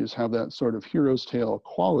stories have that sort of hero's tale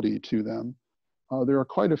quality to them. There are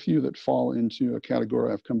quite a few that fall into a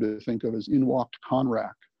category I've come to think of as in-walked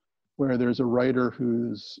Conrack, where there's a writer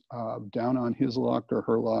who's down on his luck or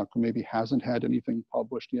her luck, or maybe hasn't had anything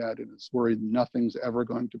published yet and is worried nothing's ever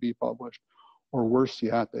going to be published. Or worse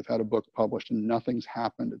yet, they've had a book published and nothing's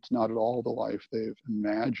happened. It's not at all the life they've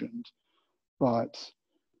imagined. But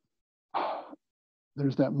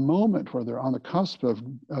there's that moment where they're on the cusp of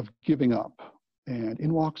giving up. And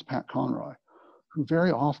in walks Pat Conroy, who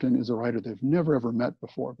very often is a writer they've never ever met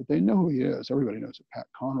before, but they know who he is. Everybody knows who Pat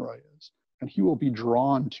Conroy is. And he will be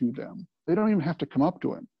drawn to them. They don't even have to come up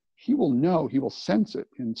to him. He will know, he will sense it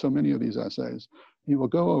in so many of these essays. He will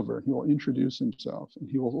go over, he will introduce himself, and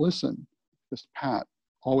he will listen. This Pat,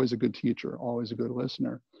 always a good teacher, always a good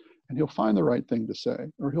listener. And he'll find the right thing to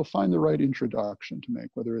say, or he'll find the right introduction to make,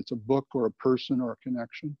 whether it's a book or a person or a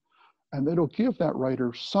connection. And it'll give that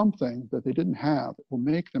writer something that they didn't have. It will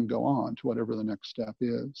make them go on to whatever the next step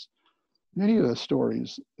is. Many of the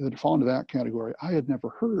stories that fall into that category, I had never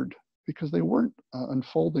heard because they weren't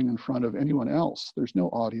unfolding in front of anyone else. There's no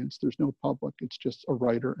audience, there's no public. It's just a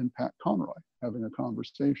writer and Pat Conroy having a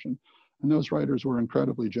conversation. And those writers were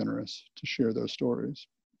incredibly generous to share those stories.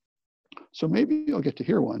 So maybe you'll get to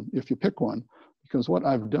hear one if you pick one, because what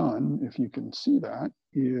I've done, if you can see that,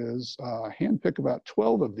 is handpick about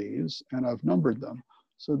 12 of these, and I've numbered them.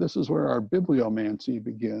 So this is where our bibliomancy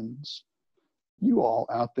begins. You all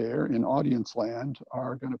out there in audience land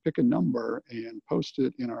are going to pick a number and post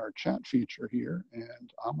it in our chat feature here,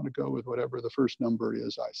 and I'm going to go with whatever the first number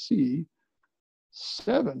is I see.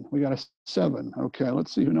 7. We got a 7. Okay,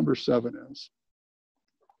 let's see who number 7 is.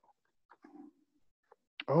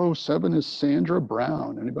 Oh, 7 is Sandra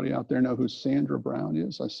Brown. Anybody out there know who Sandra Brown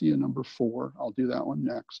is? I see a number 4. I'll do that one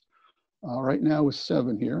next. Right now is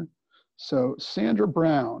 7 here. So Sandra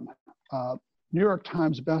Brown, New York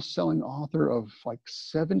Times best-selling author of like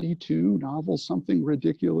 72 novels, something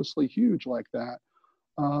ridiculously huge like that,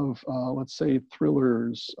 of let's say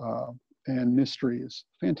thrillers and mysteries.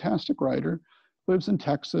 Fantastic writer, lives in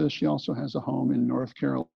Texas. She also has a home in North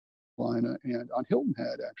Carolina and on Hilton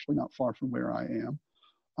Head, actually not far from where I am.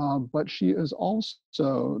 But she is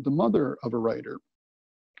also the mother of a writer.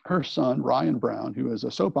 Her son, Ryan Brown, who is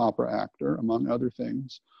a soap opera actor, among other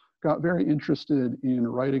things, got very interested in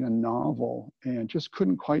writing a novel and just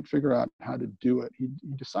couldn't quite figure out how to do it. He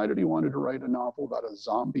decided he wanted to write a novel about a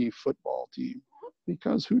zombie football team,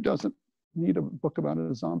 because who doesn't need a book about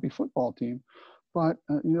a zombie football team? But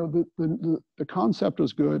you know, the concept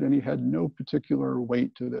was good, and he had no particular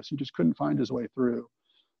weight to this. He just couldn't find his way through.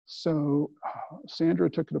 So Sandra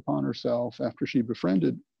took it upon herself, after she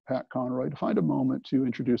befriended Pat Conroy, to find a moment to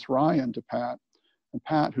introduce Ryan to Pat. And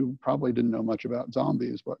Pat, who probably didn't know much about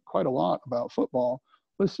zombies, but quite a lot about football,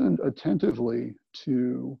 listened attentively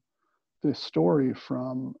to this story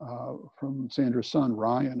from Sandra's son,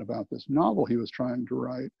 Ryan, about this novel he was trying to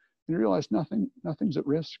write. And he realized nothing's at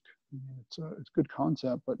risk. It's a good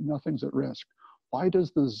concept, but nothing's at risk. Why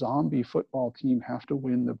does the zombie football team have to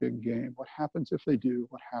win the big game? What happens if they do?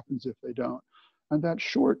 What happens if they don't? And that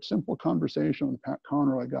short, simple conversation with Pat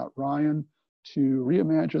Conroy got Ryan to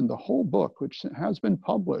reimagine the whole book, which has been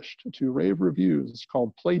published to rave reviews. It's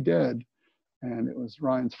called Play Dead. And it was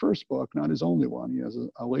Ryan's first book, not his only one. He has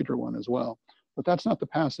a later one as well. But that's not the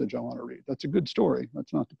passage I want to read. That's a good story.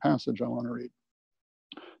 That's not the passage I want to read.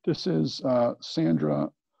 This is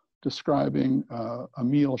Sandra describing a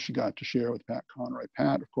meal she got to share with Pat Conroy.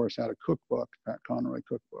 Pat, of course, had a cookbook, Pat Conroy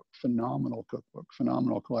cookbook, phenomenal cookbook,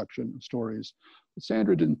 phenomenal collection of stories. But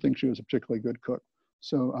Sandra didn't think she was a particularly good cook.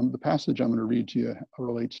 So the passage I'm going to read to you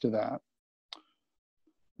relates to that.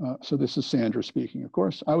 So this is Sandra speaking. Of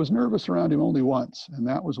course, I was nervous around him only once, and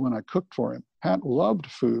that was when I cooked for him. Pat loved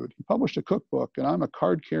food. He published a cookbook, and I'm a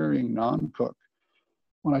card-carrying non-cook.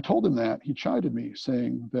 When I told him that, he chided me,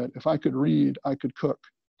 saying that if I could read, I could cook.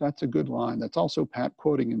 That's a good line. That's also Pat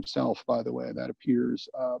quoting himself, by the way. That appears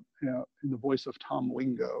in the voice of Tom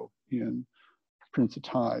Wingo in Prince of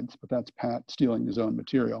Tides, but that's Pat stealing his own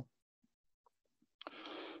material.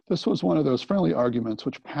 This was one of those friendly arguments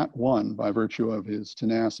which Pat won by virtue of his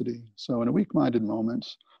tenacity. So in a weak-minded moment,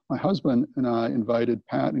 my husband and I invited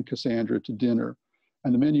Pat and Cassandra to dinner,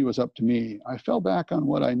 and the menu was up to me. I fell back on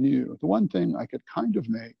what I knew. The one thing I could kind of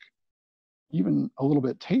make, even a little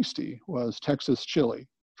bit tasty, was Texas chili.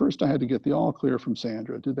 First, I had to get the all clear from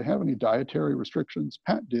Sandra. Did they have any dietary restrictions?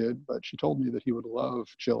 Pat did, but she told me that he would love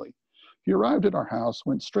chili. He arrived at our house,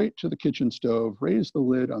 went straight to the kitchen stove, raised the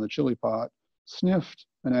lid on the chili pot, sniffed,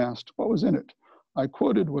 and asked what was in it. I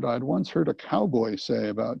quoted what I'd once heard a cowboy say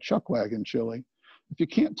about chuckwagon chili. If you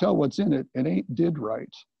can't tell what's in it, it ain't did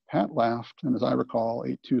right. Pat laughed, and as I recall,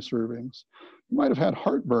 ate 2 servings. He might have had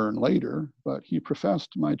heartburn later, but he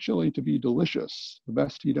professed my chili to be delicious, the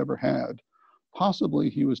best he'd ever had. Possibly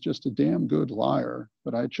he was just a damn good liar,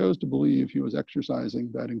 but I chose to believe he was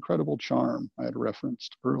exercising that incredible charm I had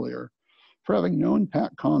referenced earlier. For having known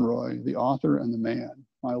Pat Conroy, the author and the man,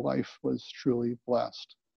 my life was truly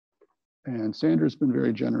blessed. And Sandra's been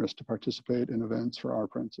very generous to participate in events for Our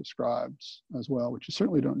Prince of Scribes as well, which you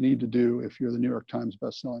certainly don't need to do if you're the New York Times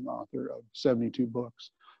bestselling author of 72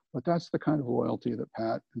 books. But that's the kind of loyalty that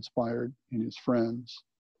Pat inspired in his friends.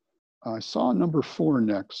 I saw number 4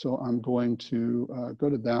 next, so I'm going to go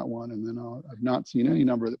to that one, and then I've not seen any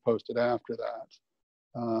number that posted after that.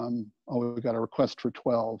 Oh, we got a request for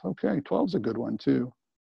 12. Okay, 12's a good one too.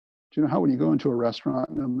 Do you know how when you go into a restaurant,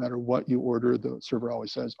 no matter what you order, the server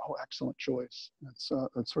always says, oh, excellent choice.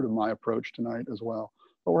 That's sort of my approach tonight as well.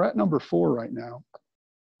 But we're at number 4 right now.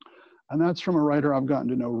 And that's from a writer I've gotten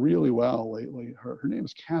to know really well lately. Her name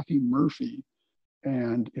is Kathy Murphy.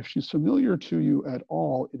 And if she's familiar to you at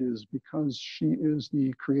all, it is because she is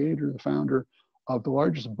the creator, the founder of the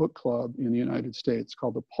largest book club in the United States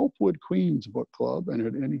called the Pulpwood Queens Book Club. And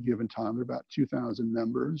at any given time, there are about 2,000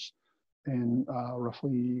 members in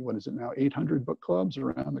roughly, 800 book clubs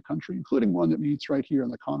around the country, including one that meets right here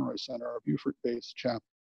in the Conroy Center, our Beaufort-based chapter.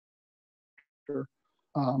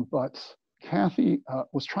 But Kathy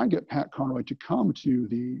was trying to get Pat Conroy to come to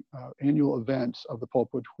the annual event of the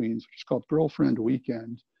Pulpwood Queens, which is called Girlfriend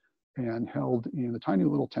Weekend, and held in a tiny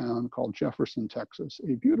little town called Jefferson, Texas,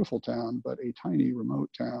 a beautiful town, but a tiny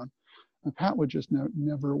remote town. And Pat would just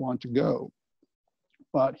never want to go.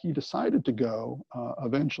 but he decided to go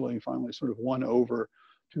eventually, finally sort of won over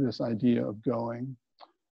to this idea of going.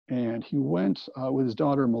 And he went with his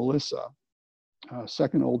daughter, Melissa,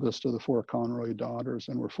 second oldest of the 4 Conroy daughters.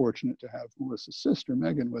 And we're fortunate to have Melissa's sister,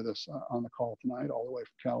 Megan, with us on the call tonight, all the way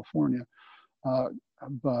from California.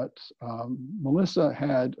 But Melissa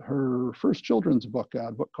had her first children's book out,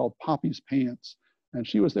 a book called Poppy's Pants. And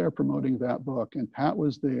she was there promoting that book. And Pat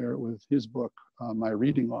was there with his book, My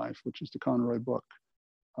Reading Life, which is the Conroy book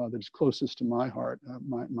that is closest to my heart, the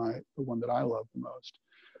one that I love the most.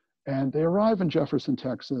 And they arrive in Jefferson,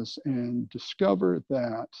 Texas, and discover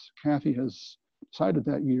that Kathy has decided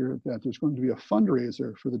that year that there's going to be a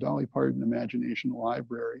fundraiser for the Dolly Parton Imagination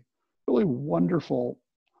Library. Really wonderful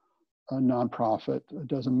nonprofit,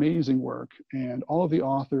 does amazing work. And all of the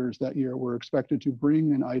authors that year were expected to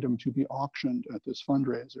bring an item to be auctioned at this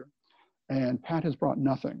fundraiser. And Pat has brought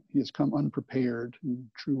nothing. He has come unprepared in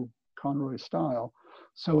true Conroy style.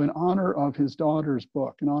 So in honor of his daughter's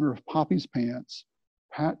book, in honor of Poppy's Pants,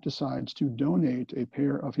 Pat decides to donate a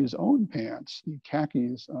pair of his own pants, the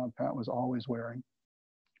khakis Pat was always wearing,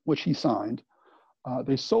 which he signed.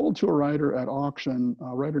 They sold to a writer at auction,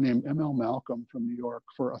 a writer named M.L. Malcolm from New York,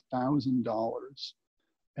 for $1,000.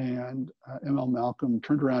 And M.L. Malcolm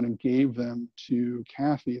turned around and gave them to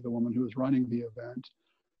Kathy, the woman who was running the event.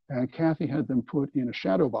 And Kathy had them put in a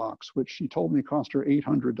shadow box, which she told me cost her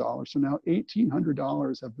 $800. So now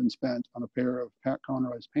 $1,800 have been spent on a pair of Pat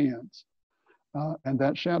Conroy's pants. And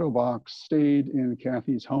that shadow box stayed in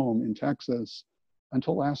Kathy's home in Texas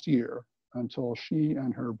until last year, until she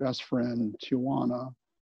and her best friend, Tijuana,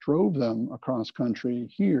 drove them across country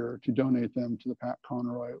here to donate them to the Pat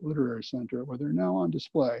Conroy Literary Center, where they're now on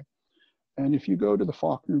display. And if you go to the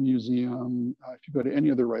Faulkner Museum, if you go to any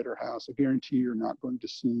other writer house, I guarantee you're not going to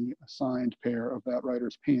see a signed pair of that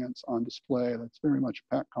writer's pants on display. That's very much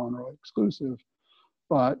Pat Conroy exclusive.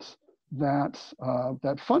 But that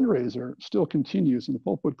fundraiser still continues, and the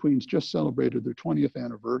Pulpwood Queens just celebrated their 20th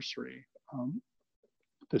anniversary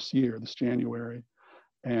this year, this January.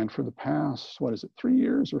 And for the past, 3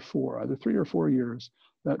 years or 4, either 3 or 4 years,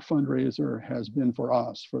 that fundraiser has been for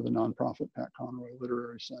us, for the nonprofit Pat Conroy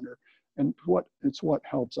Literary Center. And it's what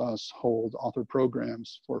helps us hold author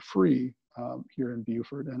programs for free here in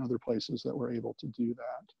Beaufort and other places that we're able to do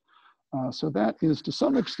that. So that is to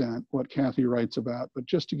some extent what Kathy writes about, but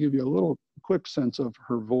just to give you a little quick sense of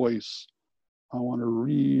her voice, I want to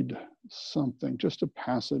read something, just a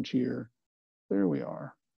passage here. There we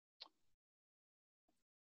are.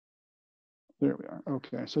 There we are.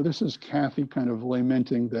 Okay, so this is Kathy kind of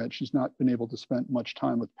lamenting that she's not been able to spend much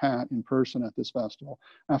time with Pat in person at this festival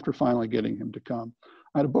after finally getting him to come.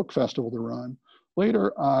 I had a book festival to run.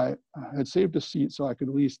 Later, I had saved a seat so I could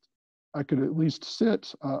at least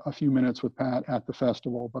sit a few minutes with Pat at the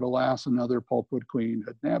festival, but alas, another Pulpwood Queen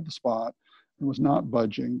had nabbed the spot and was not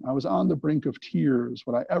budging. I was on the brink of tears.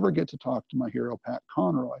 Would I ever get to talk to my hero, Pat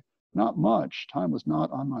Conroy? Not much. Time was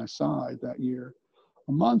not on my side that year.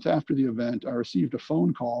 A month after the event, I received a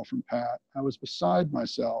phone call from Pat. I was beside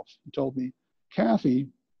myself. He told me, Kathy,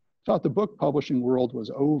 thought the book publishing world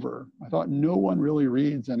was over. I thought no one really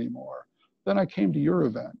reads anymore. Then I came to your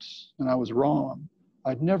event, and I was wrong.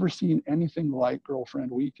 I'd never seen anything like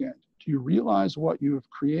Girlfriend Weekend. Do you realize what you have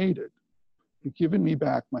created? You've given me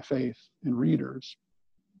back my faith in readers.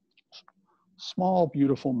 Small,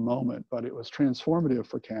 beautiful moment, but it was transformative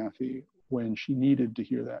for Kathy when she needed to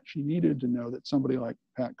hear that. She needed to know that somebody like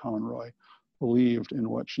Pat Conroy believed in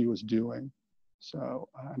what she was doing. So,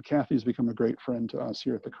 and Kathy's become a great friend to us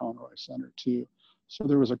here at the Conroy Center too. So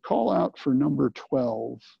there was a call out for number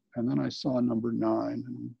 12, and then I saw number 9, and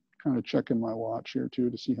I'm kind of checking my watch here too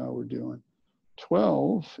to see how we're doing.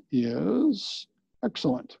 12 is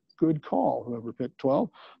excellent, good call, whoever picked 12.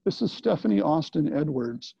 This is Stephanie Austin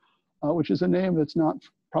Edwards, which is a name that's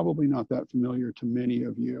probably not that familiar to many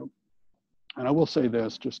of you. And I will say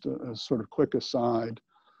this, just a sort of quick aside.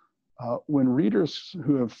 When readers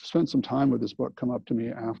who have spent some time with this book come up to me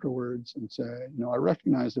afterwards and say, you know, I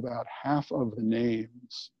recognized about half of the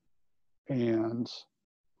names and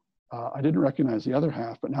I didn't recognize the other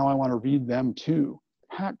half, but now I want to read them too.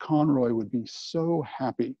 Pat Conroy would be so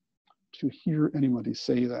happy to hear anybody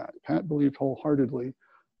say that. Pat believed wholeheartedly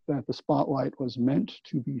that the spotlight was meant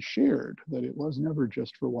to be shared, that it was never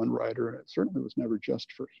just for one writer, and it certainly was never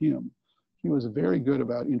just for him. He was very good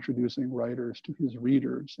about introducing writers to his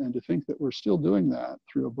readers, and to think that we're still doing that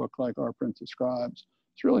through a book like Our Prince of Scribes,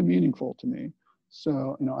 it's really meaningful to me.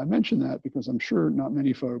 So, you know, I mention that because I'm sure not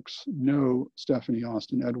many folks know Stephanie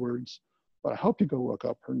Austin Edwards. but I hope you go look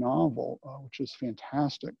up her novel, which is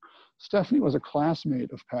fantastic. Stephanie was a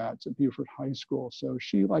classmate of Pat's at Beaufort High School. So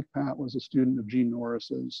she, like Pat, was a student of Jean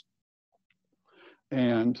Norris's.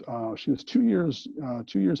 And she was 2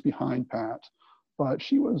 years behind Pat, but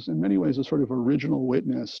she was in many ways a sort of original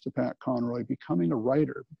witness to Pat Conroy becoming a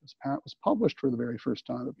writer, because Pat was published for the very first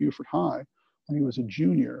time at Beaufort High when he was a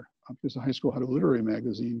junior, because the high school had a literary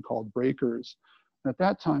magazine called Breakers. And at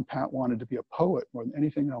that time, Pat wanted to be a poet more than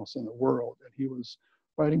anything else in the world. And he was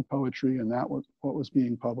writing poetry, and that was what was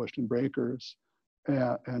being published in Breakers.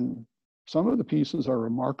 And some of the pieces are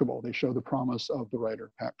remarkable. They show the promise of the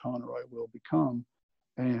writer Pat Conroy will become.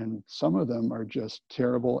 And some of them are just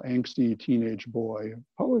terrible, angsty teenage boy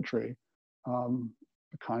poetry,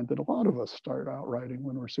 the kind that a lot of us start out writing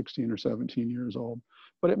when we're 16 or 17 years old.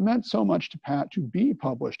 But it meant so much to Pat to be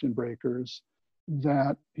published in Breakers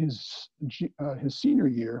that his senior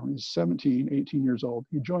year, when he's 17, 18 years old,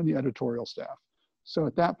 he joined the editorial staff. So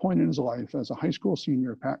at that point in his life, as a high school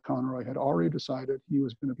senior, Pat Conroy had already decided he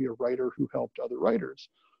was going to be a writer who helped other writers,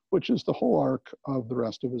 which is the whole arc of the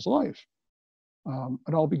rest of his life.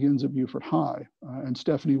 It all begins at Beaufort High, and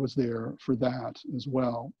Stephanie was there for that as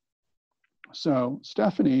well. So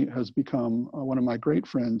Stephanie has become one of my great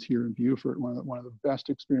friends here in Beaufort. One of the best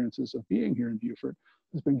experiences of being here in Beaufort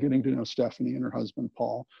has been getting to know Stephanie and her husband,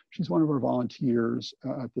 Paul. She's one of our volunteers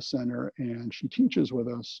at the center, and she teaches with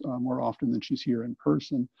us more often than she's here in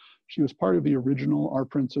person. She was part of the original Our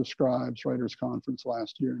Prince of Scribes Writers Conference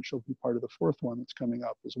last year, and she'll be part of the fourth one that's coming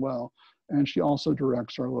up as well. And she also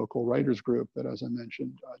directs our local writers group that, as I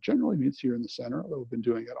mentioned, generally meets here in the center, although we've been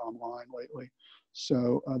doing it online lately.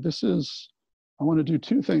 So I want to do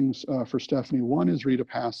two things for Stephanie. One is read a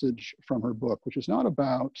passage from her book, which is not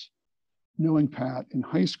about knowing Pat in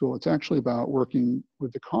high school. It's actually about working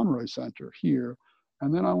with the Conroy Center here.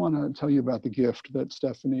 And then I want to tell you about the gift that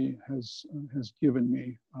Stephanie has given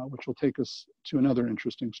me, which will take us to another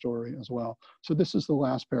interesting story as well. So this is the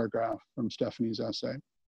last paragraph from Stephanie's essay,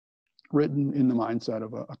 written in the mindset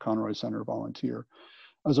of a Conroy Center volunteer.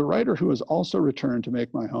 As a writer who has also returned to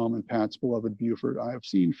make my home in Pat's beloved Beaufort, I have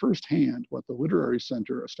seen firsthand what the Literary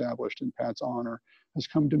Center established in Pat's honor has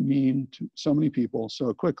come to mean to so many people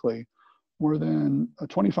so quickly. More than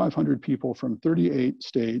 2,500 people from 38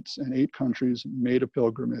 states and 8 countries made a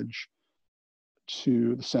pilgrimage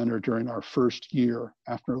to the center during our first year.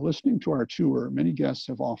 After listening to our tour, many guests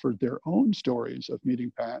have offered their own stories of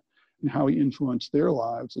meeting Pat and how he influenced their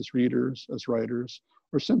lives as readers, as writers,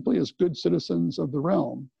 or simply as good citizens of the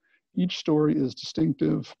realm. Each story is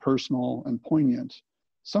distinctive, personal, and poignant.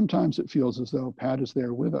 Sometimes it feels as though Pat is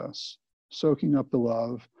there with us, soaking up the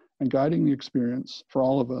love and guiding the experience for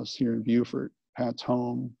all of us here in Beaufort, Pat's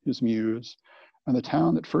home, his muse, and the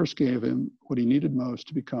town that first gave him what he needed most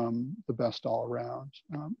to become the best all around.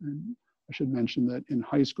 And I should mention that in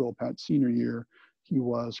high school, Pat's senior year, he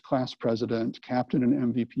was class president, captain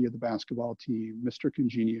and MVP of the basketball team, Mr.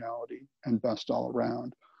 Congeniality, and best all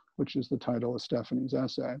around, which is the title of Stephanie's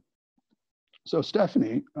essay. So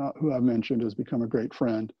Stephanie, who I've mentioned has become a great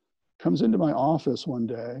friend, comes into my office one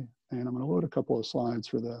day, and I'm going to load a couple of slides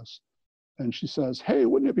for this. And she says, "Hey,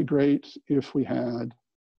 wouldn't it be great if we had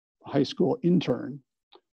a high school intern?"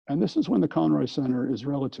 And this is when the Conroy Center is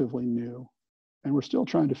relatively new, and we're still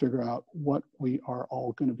trying to figure out what we are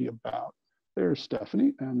all going to be about. There's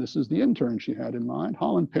Stephanie, and this is the intern she had in mind,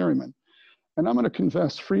 Holland Perryman. And I'm going to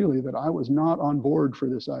confess freely that I was not on board for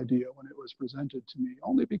this idea when it was presented to me,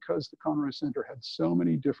 only because the Conroy Center had so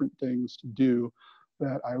many different things to do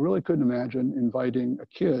that I really couldn't imagine inviting a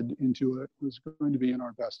kid into it was going to be in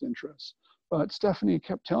our best interests. But Stephanie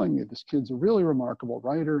kept telling me this kid's a really remarkable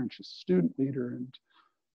writer, and she's a student leader,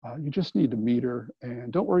 and you just need to meet her,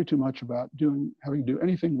 and don't worry too much about having to do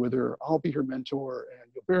anything with her. I'll be her mentor,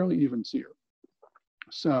 and you'll barely even see her.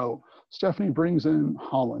 So Stephanie brings in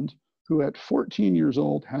Holland, who at 14 years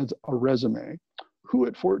old has a resume. Who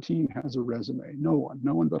at 14 has a resume? No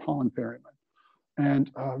one but Holland Perryman.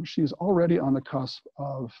 And she's already on the cusp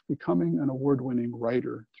of becoming an award-winning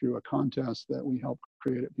writer through a contest that we helped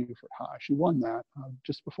create at Beaufort High. She won that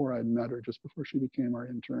just before I met her, just before she became our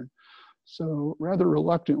intern. So rather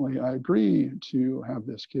reluctantly, I agreed to have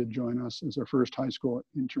this kid join us as our first high school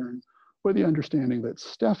intern, with the understanding that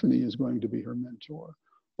Stephanie is going to be her mentor.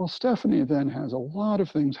 Well, Stephanie then has a lot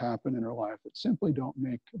of things happen in her life that simply don't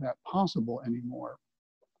make that possible anymore.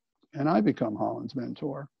 And I become Holland's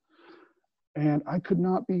mentor. And I could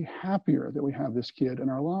not be happier that we have this kid in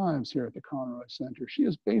our lives here at the Conroy Center. She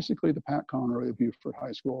is basically the Pat Conroy of Beaufort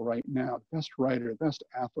High School right now, best writer, best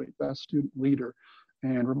athlete, best student leader,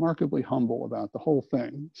 and remarkably humble about the whole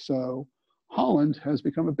thing. So Holland has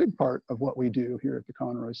become a big part of what we do here at the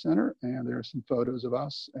Conroy Center, and there are some photos of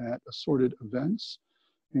us at assorted events,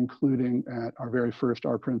 including at our very first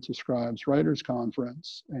Our Prince of Scribes Writers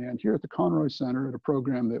Conference, and here at the Conroy Center at a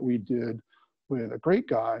program that we did with a great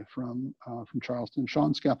guy from Charleston,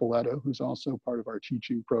 Sean Scapoletto, who's also part of our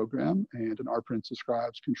teaching program and an Our Prince of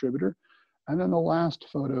Scribes contributor. And then the last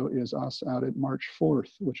photo is us out at March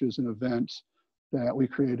 4th, which is an event that we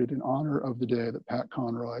created in honor of the day that Pat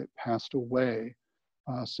Conroy passed away.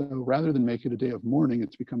 So rather than make it a day of mourning,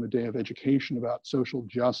 it's become a day of education about social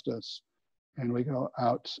justice. And we go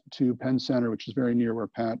out to Penn Center, which is very near where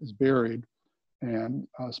Pat is buried, and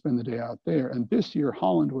spend the day out there. And this year,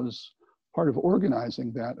 Holland was part of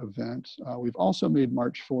organizing that event. We've also made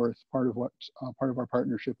March 4th part of our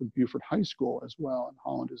partnership with Beaufort High School as well, and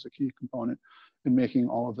Holland is a key component in making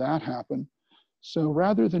all of that happen. So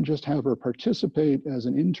rather than just have her participate as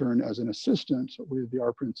an intern, as an assistant with the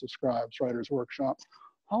Our Prince of Scribes Writers Workshop,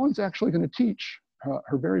 Holland's actually going to teach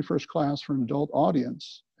her very first class for an adult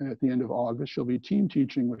audience at the end of August. She'll be team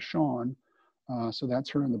teaching with Sean. So that's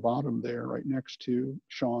her in the bottom there, right next to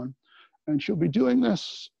Sean. And she'll be doing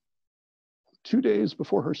this 2 days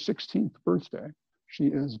before her 16th birthday. She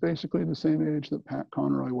is basically the same age that Pat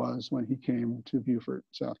Conroy was when he came to Beaufort,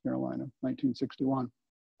 South Carolina, 1961.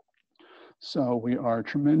 So we are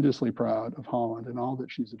tremendously proud of Holland and all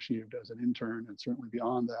that she's achieved as an intern, and certainly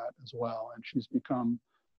beyond that as well. And she's become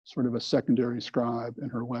sort of a secondary scribe in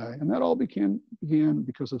her way. And that all began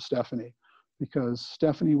because of Stephanie, because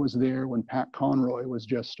Stephanie was there when Pat Conroy was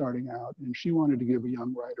just starting out, and she wanted to give a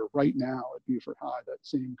young writer right now at Beaufort High that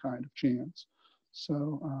same kind of chance.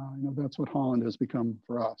 So that's what Holland has become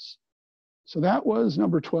for us. So that was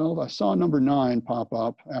number 12. I saw number 9 pop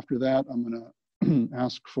up. After that, I'm going to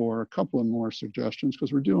ask for a couple of more suggestions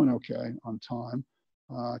because we're doing okay on time.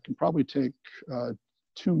 I can probably take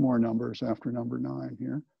 2 more numbers after number 9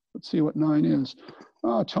 here. Let's see what 9 is.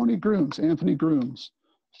 Tony Grooms, Anthony Grooms,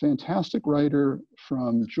 fantastic writer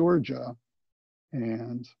from Georgia.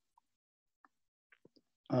 And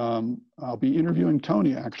I'll be interviewing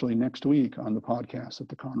Tony actually next week on the podcast that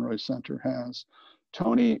the Conroy Center has.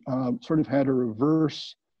 Tony sort of had a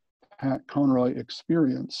reverse Pat Conroy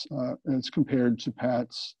experience as compared to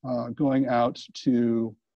Pat's going out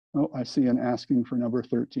to, I see an asking for number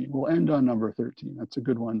 13. We'll end on number 13. That's a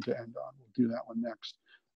good one to end on. We'll do that one next.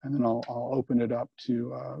 And then I'll open it up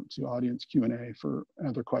to audience Q&A for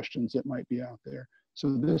other questions that might be out there.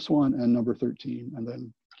 So this one and number 13, and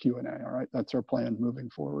then Q&A, all right? That's our plan moving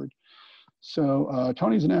forward. So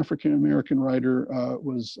Tony's an African-American writer,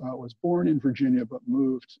 was born in Virginia, but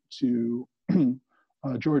moved to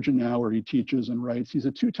Georgia now, where he teaches and writes. He's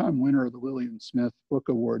a 2-time winner of the Lillian Smith Book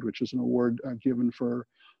Award, which is an award given for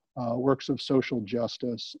works of social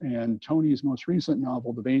justice. And Tony's most recent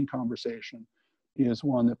novel, The Vain Conversation, is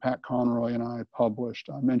one that Pat Conroy and I published.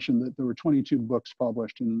 I mentioned that there were 22 books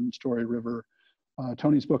published in Story River.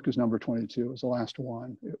 Tony's book is number 22. It was the last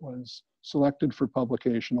one. It was selected for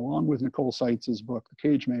publication along with Nicole Seitz's book, The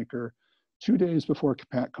Cage Maker, 2 days before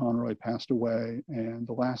Pat Conroy passed away. And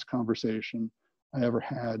the last conversation I ever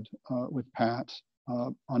had with Pat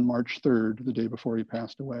on March 3rd, the day before he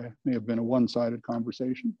passed away, may have been a one-sided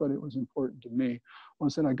conversation, but it was important to me,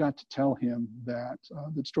 was that I got to tell him that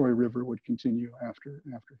that Story River would continue after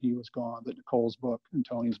he was gone, that Nicole's book and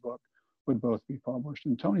Tony's book would both be published.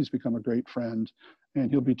 And Tony's become a great friend,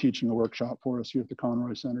 and he'll be teaching a workshop for us here at the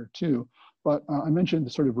Conroy Center too. But I mentioned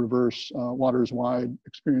the sort of reverse Waters Wide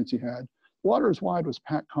experience he had. Waters Wide was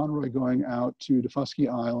Pat Conroy going out to Daufuskie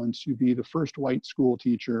Island to be the first white school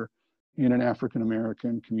teacher in an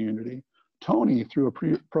African-American community. Tony, through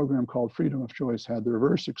a program called Freedom of Choice, had the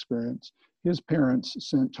reverse experience. His parents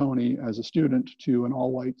sent Tony as a student to an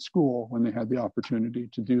all-white school when they had the opportunity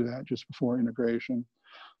to do that just before integration.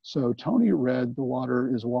 So Tony read The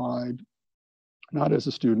Water is Wide, not as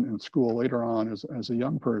a student in school, later on as a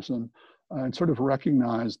young person, and sort of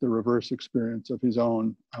recognized the reverse experience of his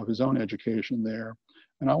own education there.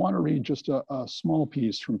 And I want to read just a small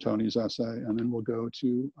piece from Tony's essay, and then we'll go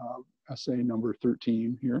to essay number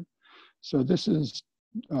 13 here. So this is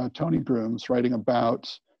Tony Grooms writing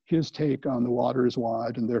about his take on The Water is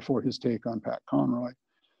Wide, and therefore his take on Pat Conroy.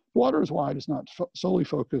 The Water is Wide is not solely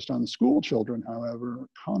focused on school children, however.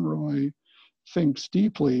 Conroy thinks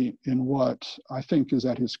deeply in what I think is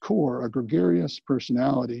at his core, a gregarious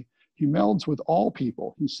personality. He melds with all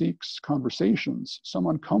people. He seeks conversations, some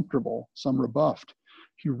uncomfortable, some rebuffed.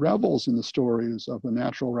 He revels in the stories of the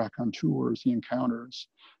natural raconteurs he encounters.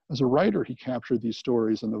 As a writer, he captured these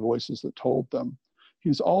stories and the voices that told them.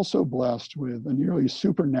 He's also blessed with a nearly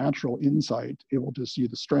supernatural insight, able to see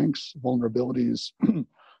the strengths, vulnerabilities,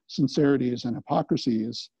 sincerities and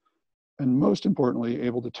hypocrisies, and most importantly,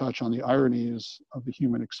 able to touch on the ironies of the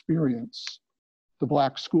human experience. The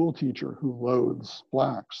Black school teacher who loathes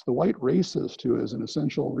Blacks, the white racist who is an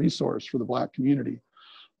essential resource for the Black community,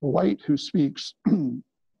 the white who speaks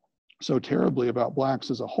so terribly about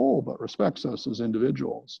Blacks as a whole, but respects us as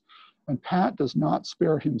individuals. And Pat does not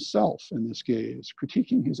spare himself in this gaze,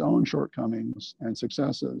 critiquing his own shortcomings and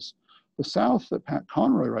successes. The South that Pat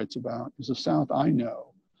Conroy writes about is a South I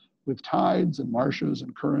know, with tides and marshes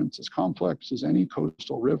and currents as complex as any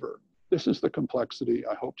coastal river. This is the complexity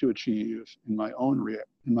I hope to achieve in my own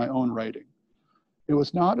writing. It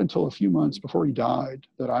was not until a few months before he died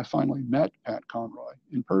that I finally met Pat Conroy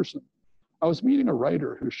in person. I was meeting a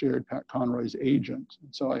writer who shared Pat Conroy's agent,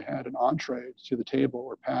 and so I had an entree to the table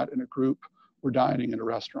where Pat and a group were dining in a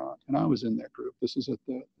restaurant, and I was in that group. This is at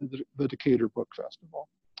the Decatur Book Festival.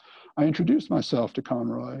 I introduced myself to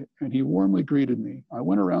Conroy, and he warmly greeted me. I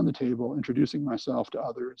went around the table introducing myself to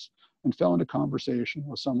others and fell into conversation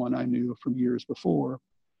with someone I knew from years before.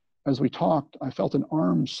 As we talked, I felt an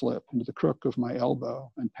arm slip into the crook of my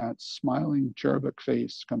elbow and Pat's smiling cherubic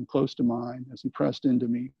face come close to mine as he pressed into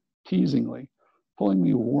me, teasingly, pulling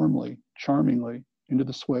me warmly, charmingly into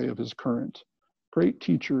the sway of his current. Great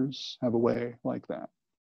teachers have a way like that.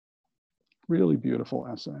 Really beautiful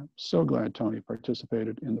essay. So glad Tony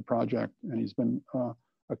participated in the project, and he's been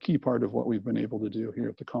a key part of what we've been able to do here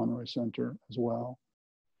at the Conroy Center as well.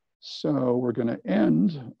 So we're going to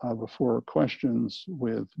end before questions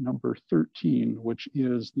with number 13, which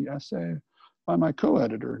is the essay by my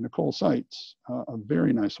co-editor, Nicole Seitz, a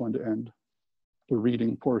very nice one to end the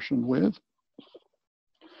reading portion with.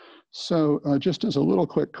 So just as a little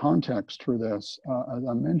quick context for this, as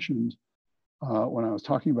I mentioned, when I was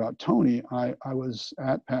talking about Tony, I was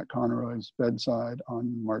at Pat Conroy's bedside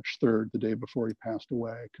on March 3rd, the day before he passed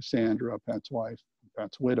away. Cassandra, Pat's wife,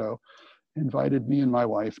 Pat's widow, invited me and my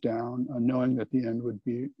wife down, knowing that the end would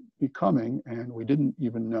be coming, and we didn't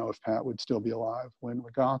even know if Pat would still be alive when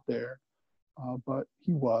we got there. But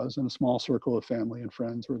he was, and a small circle of family and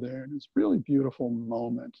friends were there. And it's a really beautiful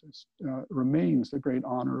moment. It remains the great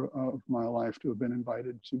honor of my life to have been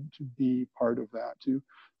invited to be part of that, to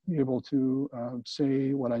be able to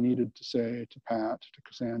say what I needed to say to Pat, to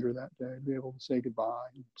Cassandra that day, be able to say goodbye,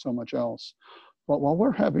 and so much else. But while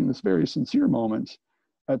we're having this very sincere moment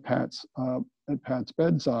at Pat's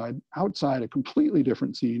bedside, outside a completely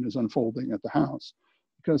different scene is unfolding at the house,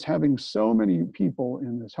 because having so many people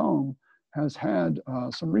in this home has had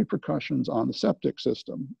some repercussions on the septic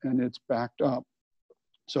system, and it's backed up.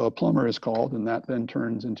 So a plumber is called, and that then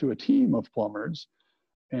turns into a team of plumbers.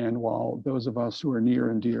 And while those of us who are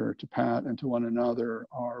near and dear to Pat and to one another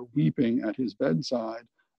are weeping at his bedside,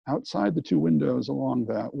 outside the two windows along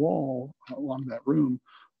that wall, along that room,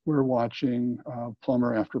 we're watching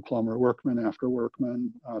plumber after plumber, workman after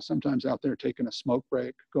workman, sometimes out there taking a smoke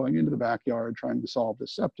break, going into the backyard, trying to solve the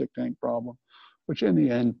septic tank problem, which in the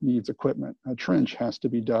end needs equipment. A trench has to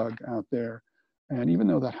be dug out there. And even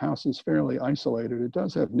though the house is fairly isolated, it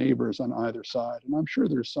does have neighbors on either side. And I'm sure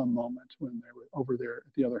there's some moment when they were over there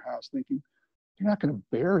at the other house thinking, you're not going to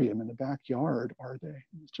bury him in the backyard, are they?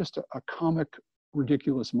 It's just a comic,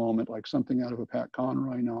 ridiculous moment, like something out of a Pat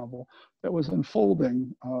Conroy novel that was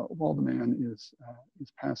unfolding while the man is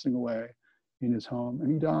passing away in his home.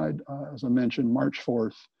 And he died, as I mentioned, March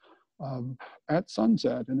 4th. At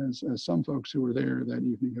sunset, and as some folks who were there that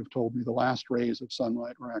evening have told me, the last rays of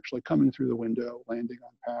sunlight were actually coming through the window, landing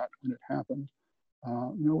on Pat when it happened,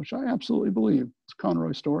 which I absolutely believe. It's a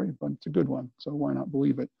Conroy story, but it's a good one, so why not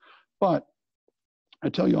believe it? But I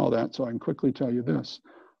tell you all that so I can quickly tell you this.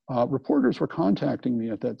 Reporters were contacting me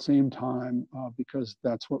at that same time because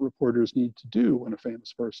that's what reporters need to do when a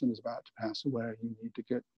famous person is about to pass away. You need to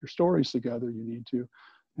get your stories together. You need to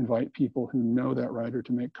invite people who know that writer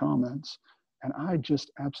to make comments. And I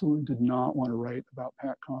just absolutely did not want to write about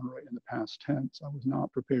Pat Conroy in the past tense. I was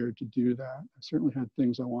not prepared to do that. I certainly had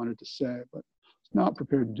things I wanted to say, but I was not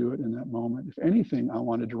prepared to do it in that moment. If anything, I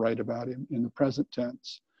wanted to write about him in the present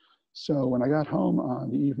tense. So when I got home on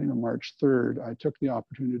the evening of March 3rd, I took the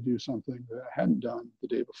opportunity to do something that I hadn't done the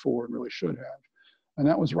day before and really should have. And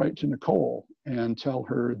that was write to Nicole and tell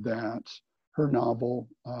her that her novel,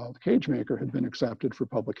 The Cage Maker, had been accepted for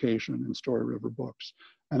publication in Story River Books,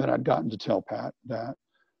 and that I'd gotten to tell Pat that.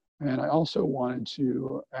 And I also wanted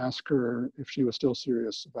to ask her if she was still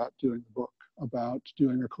serious about doing the book, about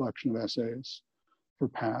doing her collection of essays for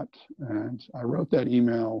Pat. And I wrote that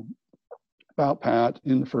email about Pat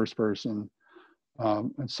in the first person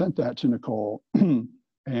and sent that to Nicole. And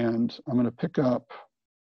I'm going to pick up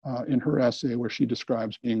in her essay where she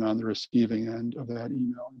describes being on the receiving end of that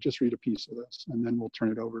email. Just read a piece of this, and then we'll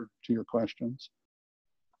turn it over to your questions.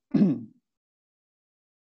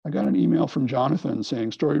 I got an email from Jonathan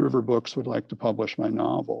saying Story River Books would like to publish my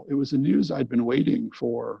novel. It was the news I'd been waiting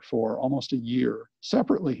for almost a year.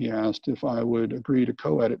 Separately, he asked if I would agree to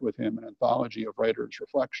co-edit with him an anthology of writers'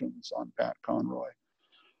 reflections on Pat Conroy.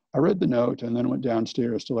 I read the note and then went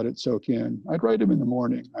downstairs to let it soak in. I'd write him in the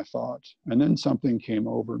morning, I thought, and then something came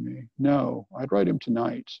over me. No, I'd write him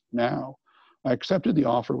tonight, now. I accepted the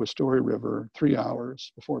offer with Story River 3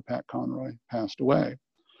 hours before Pat Conroy passed away.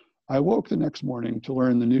 I woke the next morning to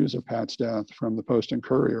learn the news of Pat's death from the Post and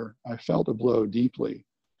Courier. I felt a blow deeply,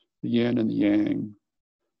 the yin and the yang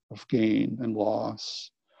of gain and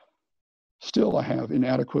loss. Still, I have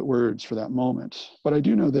inadequate words for that moment, but I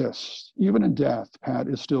do know this. Even in death, Pat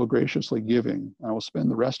is still graciously giving. I will spend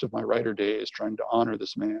the rest of my writer days trying to honor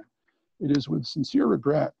this man. It is with sincere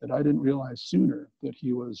regret that I didn't realize sooner that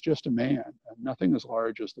he was just a man and nothing as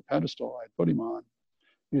large as the pedestal I put him on.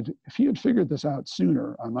 If he had figured this out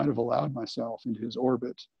sooner, I might have allowed myself into his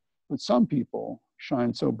orbit. But some people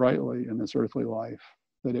shine so brightly in this earthly life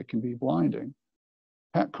that it can be blinding.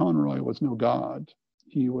 Pat Conroy was no god.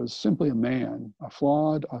 He was simply a man, a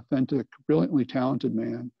flawed, authentic, brilliantly talented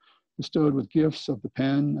man, bestowed with gifts of the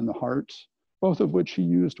pen and the heart, both of which he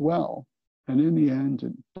used well. And in the end,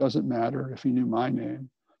 it doesn't matter if he knew my name,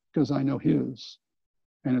 because I know his,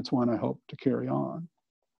 and it's one I hope to carry on.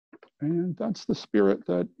 And that's the spirit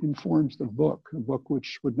that informs the book, a book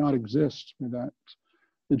which would not exist without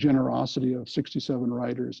the generosity of 67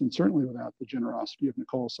 writers, and certainly without the generosity of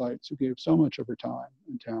Nicole Seitz, who gave so much of her time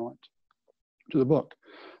and talent to the book.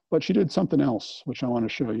 But she did something else, which I want to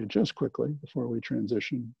show you just quickly before we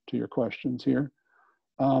transition to your questions here.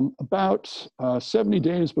 About 70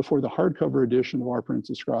 days before the hardcover edition of Our Prince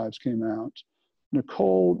of Scribes came out,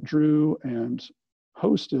 Nicole drew and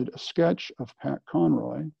posted a sketch of Pat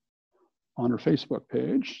Conroy on her Facebook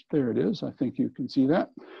page. There it is. I think you can see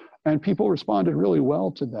that. And people responded really well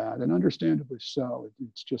to that, and understandably so.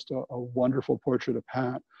 It's just a wonderful portrait of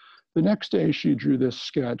Pat. The next day, she drew this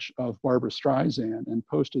sketch of Barbara Streisand and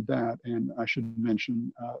posted that. And I should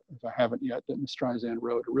mention, if I haven't yet, that Ms. Streisand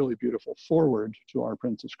wrote a really beautiful foreword to Our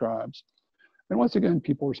Prince of Scribes. And once again,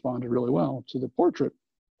 people responded really well to the portrait.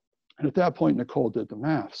 And at that point, Nicole did the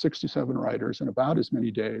math, 67 writers in about as many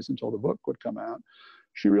days until the book would come out.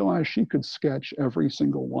 She realized she could sketch every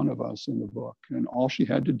single one of us in the book, and all she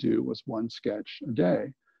had to do was one sketch a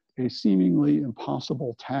day, a seemingly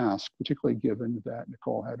impossible task, particularly given that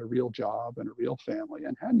Nicole had a real job and a real family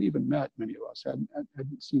and hadn't even met many of us, hadn't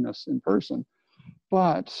seen us in person.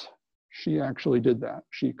 But she actually did that.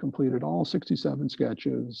 She completed all 67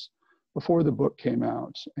 sketches before the book came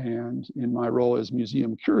out. And in my role as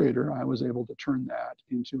museum curator, I was able to turn that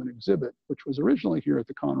into an exhibit, which was originally here at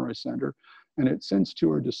the Conroy Center. And it's since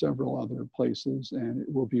toured to several other places, and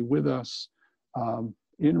it will be with us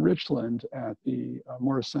in Richland at the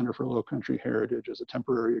Morris Center for Low Country Heritage as a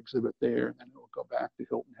temporary exhibit there. And then it will go back to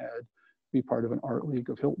Hilton Head, be part of an Art League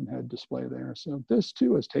of Hilton Head display there. So this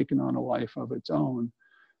too has taken on a life of its own,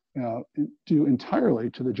 due entirely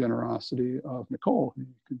to the generosity of Nicole, who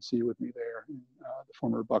you can see with me there in the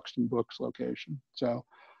former Buxton Books location. So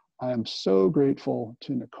I am so grateful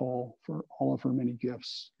to Nicole for all of her many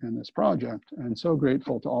gifts in this project, and so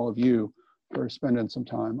grateful to all of you for spending some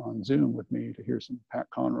time on Zoom with me to hear some Pat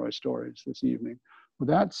Conroy stories this evening. With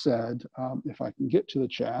that said, if I can get to the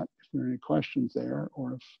chat, if there are any questions there,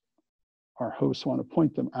 or if our hosts want to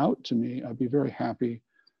point them out to me, I'd be very happy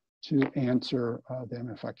to answer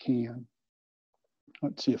them if I can.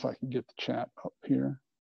 Let's see if I can get the chat up here.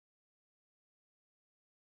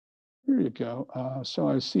 Here you go. So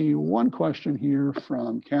I see one question here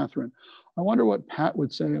from Catherine. I wonder what Pat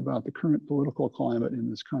would say about the current political climate in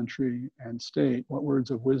this country and state. What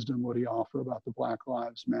words of wisdom would he offer about the Black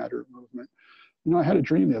Lives Matter movement? You know, I had a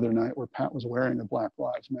dream the other night where Pat was wearing a Black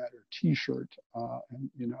Lives Matter t-shirt. And,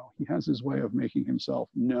 you know, he has his way of making himself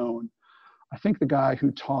known. I think the guy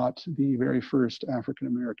who taught the very first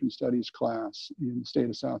African-American studies class in the state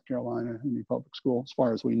of South Carolina in the public school, as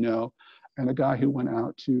far as we know, and the guy who went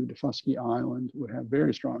out to Defusky Island would have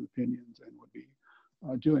very strong opinions and would be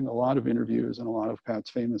doing a lot of interviews and a lot of Pat's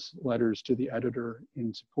famous letters to the editor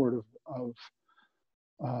in support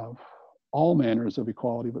of all manners of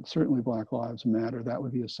equality, but certainly Black Lives Matter. That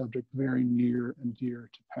would be a subject very near and dear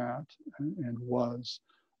to Pat, and was.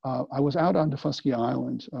 I was out on Defusky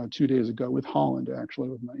Island 2 days ago with Holland, actually,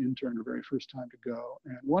 with my intern, the very first time to go.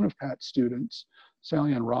 And one of Pat's students,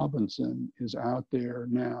 Sally Ann Robinson, is out there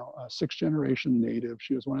now, a 6th generation native.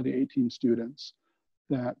 She was one of the 18 students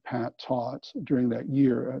that Pat taught during that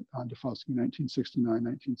year on Dufusky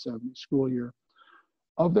 1969-1970 school year.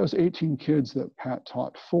 Of those 18 kids that Pat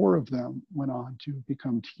taught, 4 of them went on to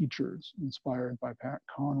become teachers inspired by Pat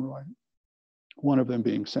Conroy. One of them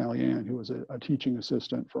being Sally Ann, who was a teaching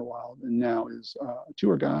assistant for a while and now is a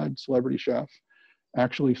tour guide, celebrity chef,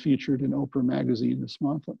 actually featured in Oprah magazine this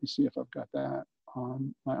month. Let me see if I've got that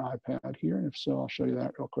on my iPad here. And if so, I'll show you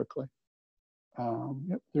that real quickly.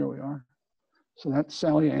 Yep, there we are. So that's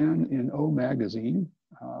Sally Ann in O magazine.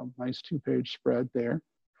 Nice 2-page spread there in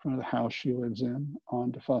front of the house she lives in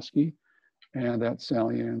on Dufusky. And that's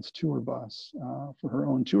Sally Ann's tour bus for her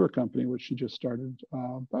own tour company, which she just started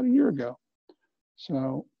about a year ago.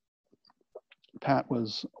 So Pat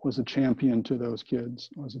was a champion to those kids,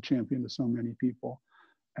 was a champion to so many people.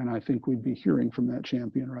 And I think we'd be hearing from that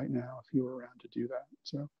champion right now if you were around to do that.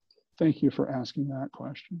 So thank you for asking that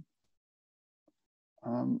question.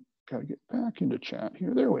 Got to get back into chat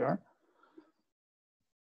here. There we are.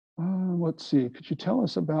 Let's see, could you tell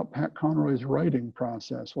us about Pat Conroy's writing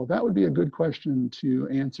process? Well, that would be a good question to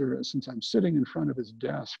answer since I'm sitting in front of his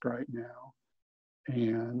desk right now.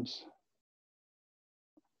 And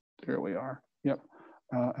there we are. Yep.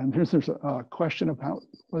 And there's a question about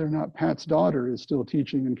whether or not Pat's daughter is still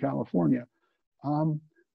teaching in California.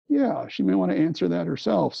 Yeah, she may want to answer that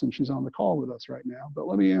herself since she's on the call with us right now. But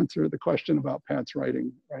let me answer the question about Pat's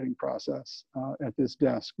writing process at this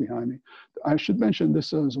desk behind me. I should mention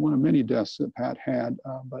this is one of many desks that Pat had,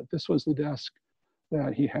 but this was the desk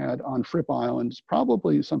that he had on Fripp Island. It's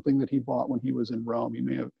probably something that he bought when he was in Rome. He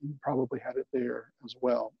probably had it there as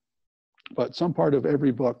well. But some part of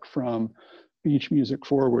every book from Beach Music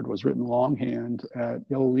forward was written longhand at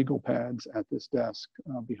yellow legal pads at this desk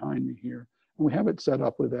behind me here. And we have it set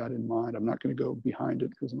up with that in mind. I'm not going to go behind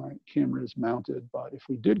it because my camera is mounted, but if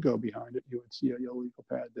we did go behind it, you would see a yellow legal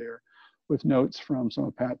pad there with notes from some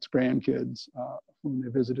of Pat's grandkids whom they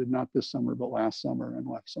visited not this summer, but last summer, and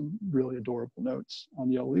left some really adorable notes on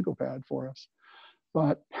the yellow legal pad for us.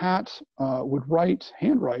 But Pat would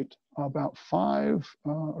handwrite about 5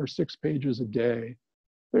 or 6 pages a day.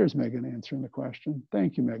 There's Megan answering the question.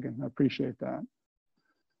 Thank you, Megan. I appreciate that.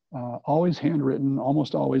 Always handwritten,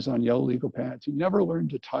 almost always on yellow legal pads. He never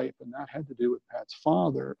learned to type, and that had to do with Pat's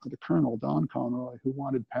father, the Colonel, Don Conroy, who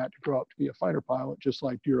wanted Pat to grow up to be a fighter pilot, just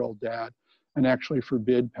like dear old dad, and actually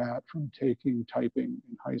forbid Pat from taking typing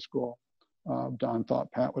in high school. Don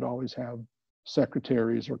thought Pat would always have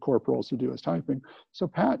secretaries or corporals to do his typing. So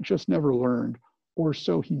Pat just never learned, or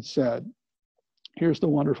so he said. Here's the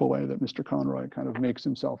wonderful way that Mr. Conroy kind of makes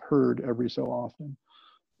himself heard every so often.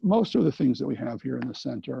 Most of the things that we have here in the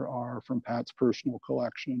center are from Pat's personal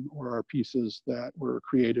collection or are pieces that were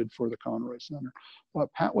created for the Conroy Center.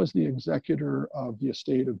 But Pat was the executor of the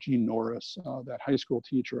estate of Jean Norris, that high school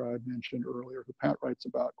teacher I had mentioned earlier, who Pat writes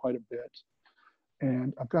about quite a bit.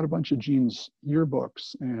 And I've got a bunch of Jean's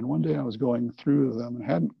yearbooks, and one day I was going through them, and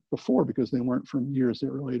hadn't before because they weren't from years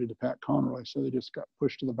that related to Pat Conroy, so they just got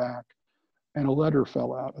pushed to the back. And a letter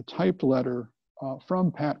fell out, a typed letter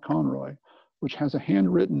from Pat Conroy, which has a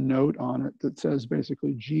handwritten note on it that says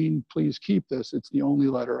basically, Jean, please keep this. It's the only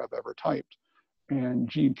letter I've ever typed. And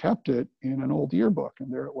Jean kept it in an old yearbook,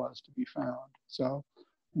 and there it was to be found. So,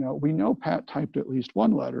 you know, we know Pat typed at least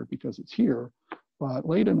one letter because it's here, but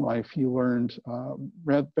late in life, he learned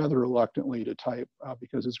rather reluctantly to type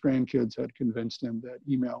because his grandkids had convinced him that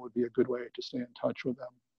email would be a good way to stay in touch with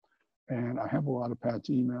them. And I have a lot of Pat's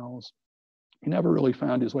emails. He never really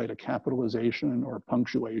found his way to capitalization or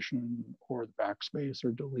punctuation or backspace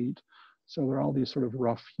or delete. So there are all these sort of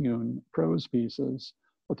rough-hewn prose pieces,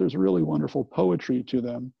 but there's really wonderful poetry to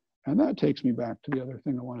them. And that takes me back to the other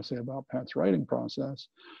thing I want to say about Pat's writing process.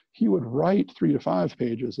 He would write 3 to 5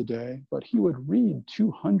 pages a day, but he would read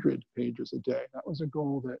 200 pages a day. That was a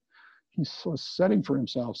goal that he was setting for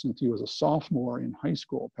himself since he was a sophomore in high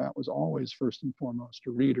school. Pat was always first and foremost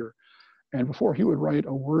a reader. And before he would write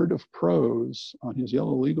a word of prose on his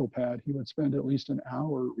yellow legal pad, he would spend at least an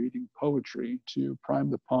hour reading poetry to prime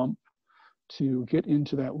the pump, to get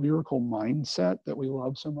into that lyrical mindset that we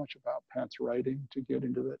love so much about Pat's writing, to get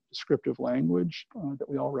into the descriptive language that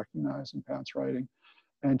we all recognize in Pat's writing,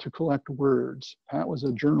 and to collect words. Pat was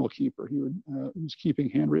a journal keeper. He was keeping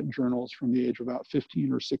handwritten journals from the age of about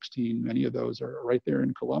 15 or 16. Many of those are right there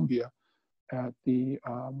in Columbia at the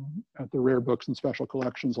Rare Books and Special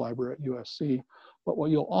Collections Library at USC. But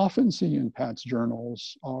what you'll often see in Pat's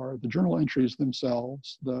journals are the journal entries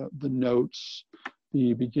themselves, the notes,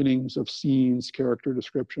 the beginnings of scenes, character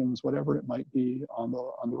descriptions, whatever it might be on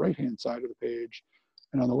the right-hand side of the page.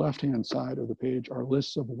 And on the left-hand side of the page are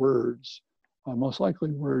lists of words, most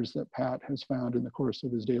likely words that Pat has found in the course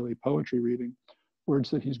of his daily poetry reading.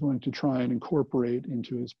 words that he's going to try and incorporate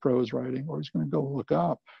into his prose writing, or he's going to go look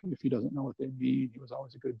up if he doesn't know what they mean. He was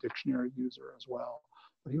always a good dictionary user as well.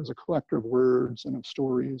 But he was a collector of words and of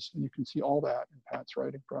stories, and you can see all that in Pat's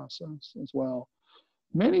writing process as well.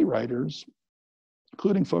 Many writers,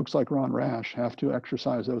 including folks like Ron Rash, have to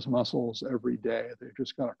exercise those muscles every day. They've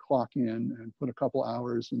just got to clock in and put a couple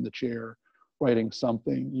hours in the chair writing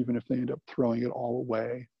something, even if they end up throwing it all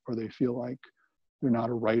away, or they feel like they're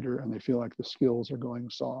not a writer and they feel like the skills are going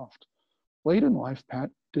soft. Late in life,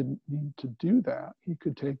 Pat didn't need to do that. He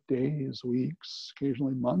could take days, weeks,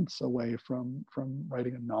 occasionally months away from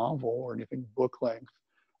writing a novel or anything book length,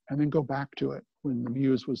 and then go back to it when the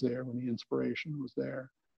muse was there, when the inspiration was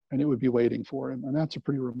there, and it would be waiting for him. And that's a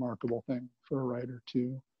pretty remarkable thing for a writer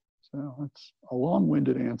too. So that's a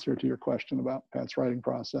long-winded answer to your question about Pat's writing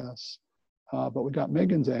process. But we got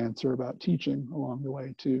Megan's answer about teaching along the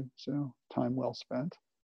way too, so time well spent.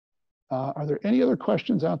 Are there any other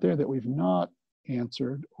questions out there that we've not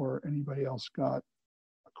answered, or anybody else got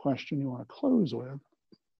a question you want to close with?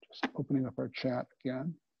 Just opening up our chat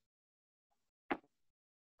again.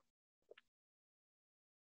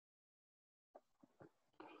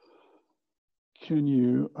 Can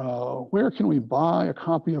you, where can we buy a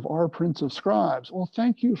copy of Our Prince of Scribes? Well,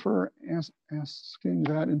 thank you for asking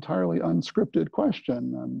that entirely unscripted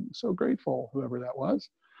question. I'm so grateful, whoever that was.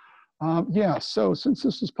 Yeah, so since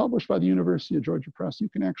this is published by the University of Georgia Press, you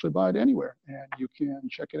can actually buy it anywhere, and you can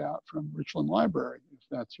check it out from Richland Library if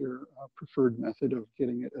that's your preferred method of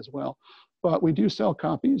getting it as well. But we do sell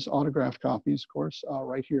copies, autographed copies, of course,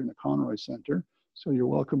 right here in the Conroy Center. So you're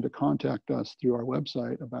welcome to contact us through our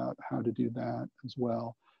website about how to do that as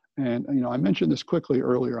well. And I mentioned this quickly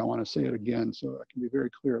earlier. I want to say it again so I can be very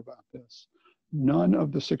clear about this. None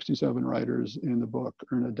of the 67 writers in the book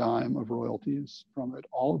earn a dime of royalties from it.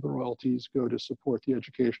 All of the royalties go to support the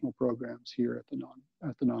educational programs here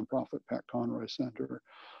at the nonprofit Pat Conroy Center.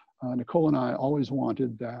 Nicole and I always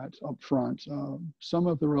wanted that up front. Some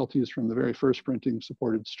of the royalties from the very first printing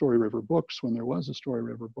supported Story River Books when there was a Story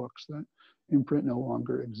River Books. That imprint no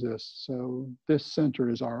longer exists. So this center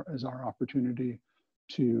is our opportunity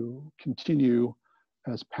to continue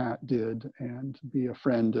as Pat did and be a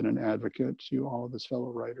friend and an advocate to all of his fellow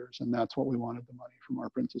writers. And that's what we wanted the money from Our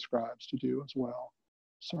Prince of Scribes to do as well.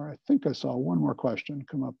 Sorry, I think I saw one more question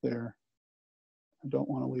come up there. I don't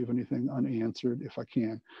want to leave anything unanswered if I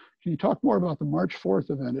can. Can you talk more about the March 4th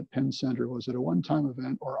event at Penn Center? Was it a one-time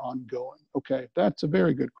event or ongoing? Okay, that's a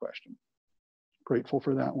very good question. Grateful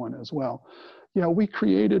for that one as well. Yeah, we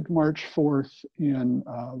created March 4th in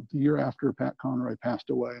the year after Pat Conroy passed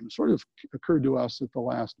away, and it sort of occurred to us at the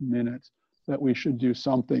last minute that we should do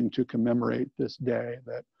something to commemorate this day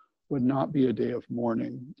that would not be a day of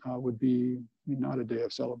mourning, would be not a day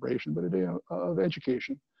of celebration, but a day of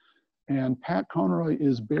education. And Pat Conroy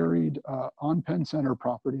is buried on Penn Center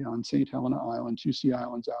property on St. Helena Island, 2 sea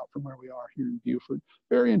islands out from where we are here in Beaufort,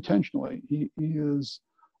 very intentionally. He is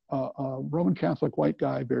a Roman Catholic white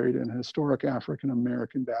guy buried in a historic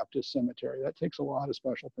African-American Baptist cemetery. That takes a lot of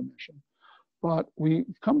special permission. But we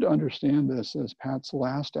come to understand this as Pat's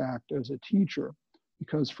last act as a teacher,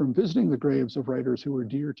 because from visiting the graves of writers who were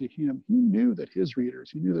dear to him, he knew that his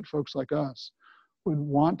readers, he knew that folks like us would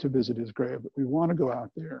want to visit his grave, that we want to go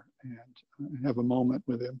out there and have a moment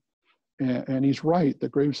with him. And he's right, the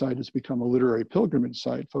gravesite has become a literary pilgrimage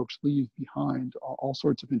site. Folks leave behind all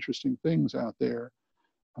sorts of interesting things out there,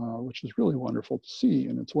 which is really wonderful to see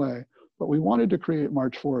in its way. But we wanted to create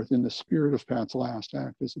March 4th in the spirit of Pat's last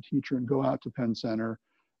act as a teacher and go out to Penn Center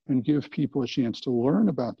and give people a chance to learn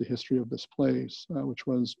about the history of this place, which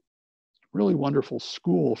was really wonderful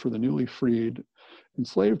school for the newly freed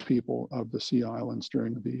enslaved people of the Sea Islands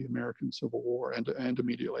during the American Civil War and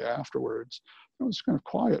immediately afterwards. It was kind of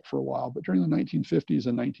quiet for a while, but during the 1950s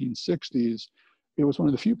and 1960s, it was one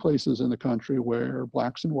of the few places in the country where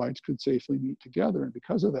blacks and whites could safely meet together. And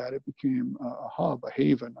because of that, it became a hub, a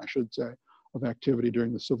haven, I should say, of activity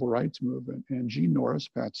during the Civil Rights Movement. And Jean Norris,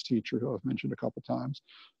 Pat's teacher, who I've mentioned a couple times,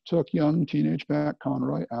 took young teenage Pat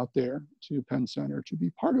Conroy out there to Penn Center to be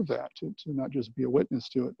part of that, to not just be a witness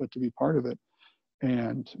to it, but to be part of it.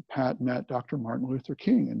 And Pat met Dr. Martin Luther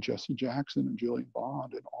King and Jesse Jackson and Julian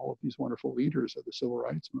Bond and all of these wonderful leaders of the Civil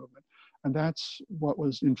Rights Movement. And that's what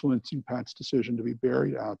was influencing Pat's decision to be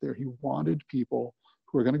buried out there. He wanted people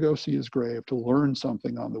who are going to go see his grave to learn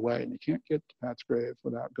something on the way. And you can't get to Pat's grave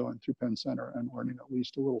without going through Penn Center and learning at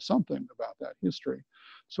least a little something about that history.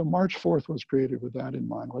 So March 4th was created with that in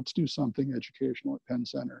mind. Let's do something educational at Penn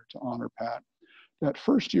Center to honor Pat. That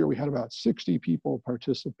first year, we had about 60 people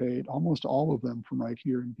participate, almost all of them from right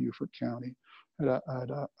here in Beaufort County.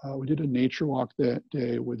 We did a nature walk that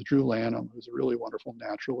day with Drew Lanham, who's a really wonderful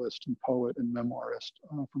naturalist and poet and memoirist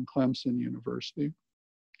from Clemson University.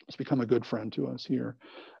 He's become a good friend to us here.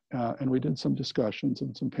 And we did some discussions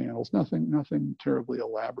and some panels, nothing terribly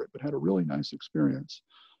elaborate, but had a really nice experience,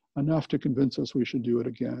 enough to convince us we should do it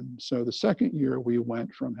again. So the second year we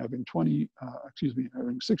went from having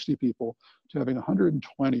having 60 people to having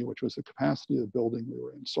 120, which was the capacity of the building we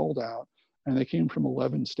were in, sold out. And they came from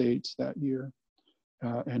 11 states that year.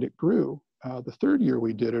 And it grew. The third year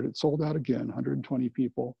we did it, it sold out again, 120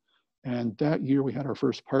 people. And that year we had our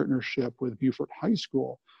first partnership with Beaufort High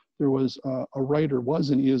School. There was a writer, was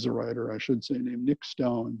and is a writer, I should say, named Nick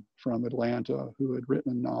Stone from Atlanta, who had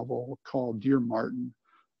written a novel called Dear Martin,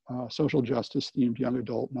 social justice themed young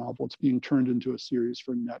adult novel. It's being turned into a series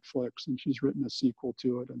for Netflix, and she's written a sequel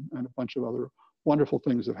to it, and a bunch of other wonderful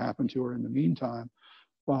things have happened to her in the meantime.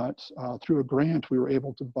 But through a grant, we were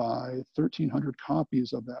able to buy 1,300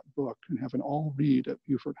 copies of that book and have an all read at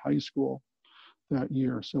Beaufort High School that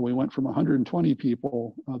year. So we went from 120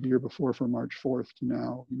 people the year before for March 4th to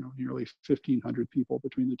now, nearly 1,500 people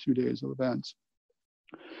between the 2 days of events.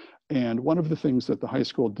 And one of the things that the high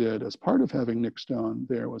school did as part of having Nick Stone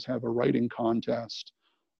there was have a writing contest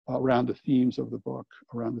around the themes of the book,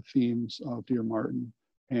 around the themes of Dear Martin.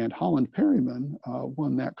 And Holland Perryman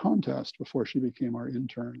won that contest before she became our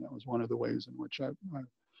intern. That was one of the ways in which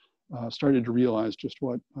I started to realize just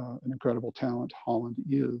what an incredible talent Holland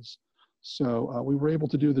is. So we were able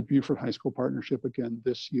to do the Beaufort High School partnership again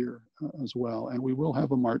this year as well. And we will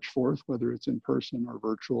have a March 4th, whether it's in person or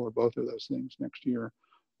virtual or both of those things next year,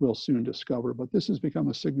 we'll soon discover. But this has become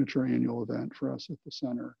a signature annual event for us at the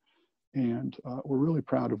center. And we're really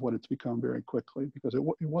proud of what it's become very quickly, because it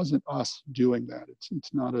wasn't us doing that.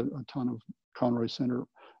 It's not a ton of Conroy Center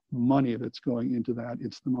money that's going into that.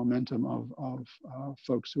 It's the momentum of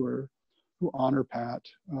folks who honor Pat,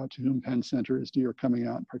 to whom Penn Center is dear, coming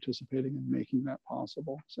out and participating and making that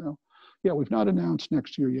possible. So yeah, we've not announced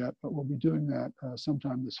next year yet, but we'll be doing that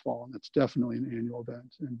sometime this fall. And it's definitely an annual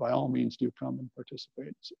event. And by all means, do come and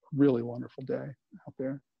participate. It's a really wonderful day out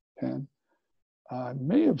there, Penn. I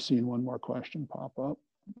may have seen one more question pop up.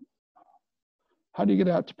 How do you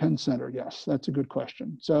get out to Penn Center? Yes, that's a good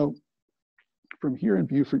question. So from here in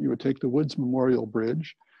Beaufort, you would take the Woods Memorial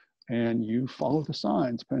Bridge and you follow the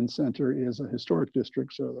signs. Penn Center is a historic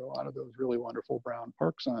district, so there are a lot of those really wonderful brown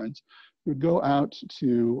park signs. You'd go out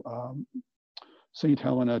to St.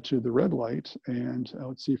 Helena to the red light, and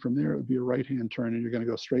let's see, from there it would be a right-hand turn, and you're going to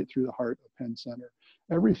go straight through the heart of Penn Center.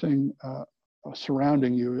 Everything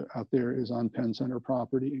surrounding you out there is on Penn Center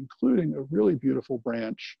property, including a really beautiful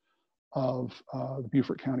branch of the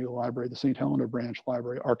Beaufort County Library, the St. Helena Branch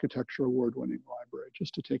Library, Architecture Award-winning library,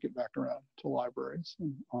 just to take it back around to libraries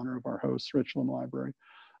in honor of our host, Richland Library.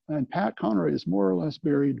 And Pat Conroy is more or less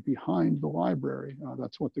buried behind the library.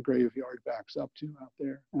 That's what the graveyard backs up to out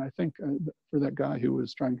there. And I think for that guy who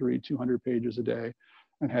was trying to read 200 pages a day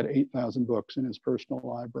and had 8,000 books in his personal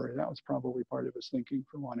library, that was probably part of his thinking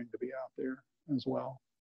for wanting to be out there as well.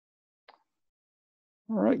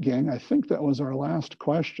 All right, gang, I think that was our last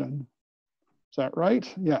question. Is that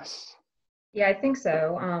right? Yes. Yeah, I think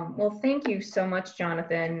so. Well, thank you so much,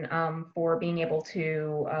 Jonathan, for being able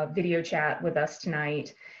to video chat with us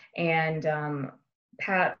tonight. And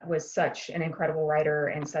Pat was such an incredible writer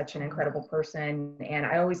and such an incredible person. And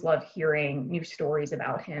I always love hearing new stories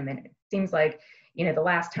about him. And it seems like, the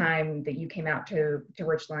last time that you came out to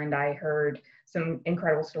Richland, I heard some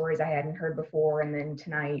incredible stories I hadn't heard before, and then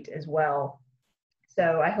tonight as well.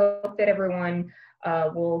 So I hope that everyone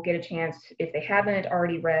will get a chance, if they haven't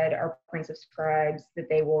already read Our Prince of Scribes, that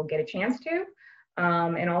they will get a chance to.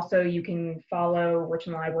 And also you can follow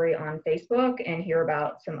Richland Library on Facebook and hear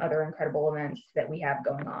about some other incredible events that we have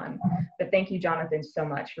going on. But thank you, Jonathan, so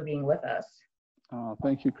much for being with us.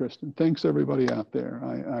 Thank you, Kristen. Thanks everybody out there.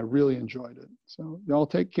 I really enjoyed it. So y'all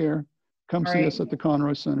take care. Come see us at the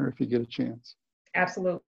Conroy Center if you get a chance.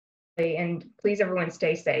 Absolutely. And please, everyone,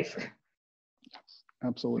 stay safe. Yes,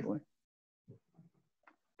 absolutely.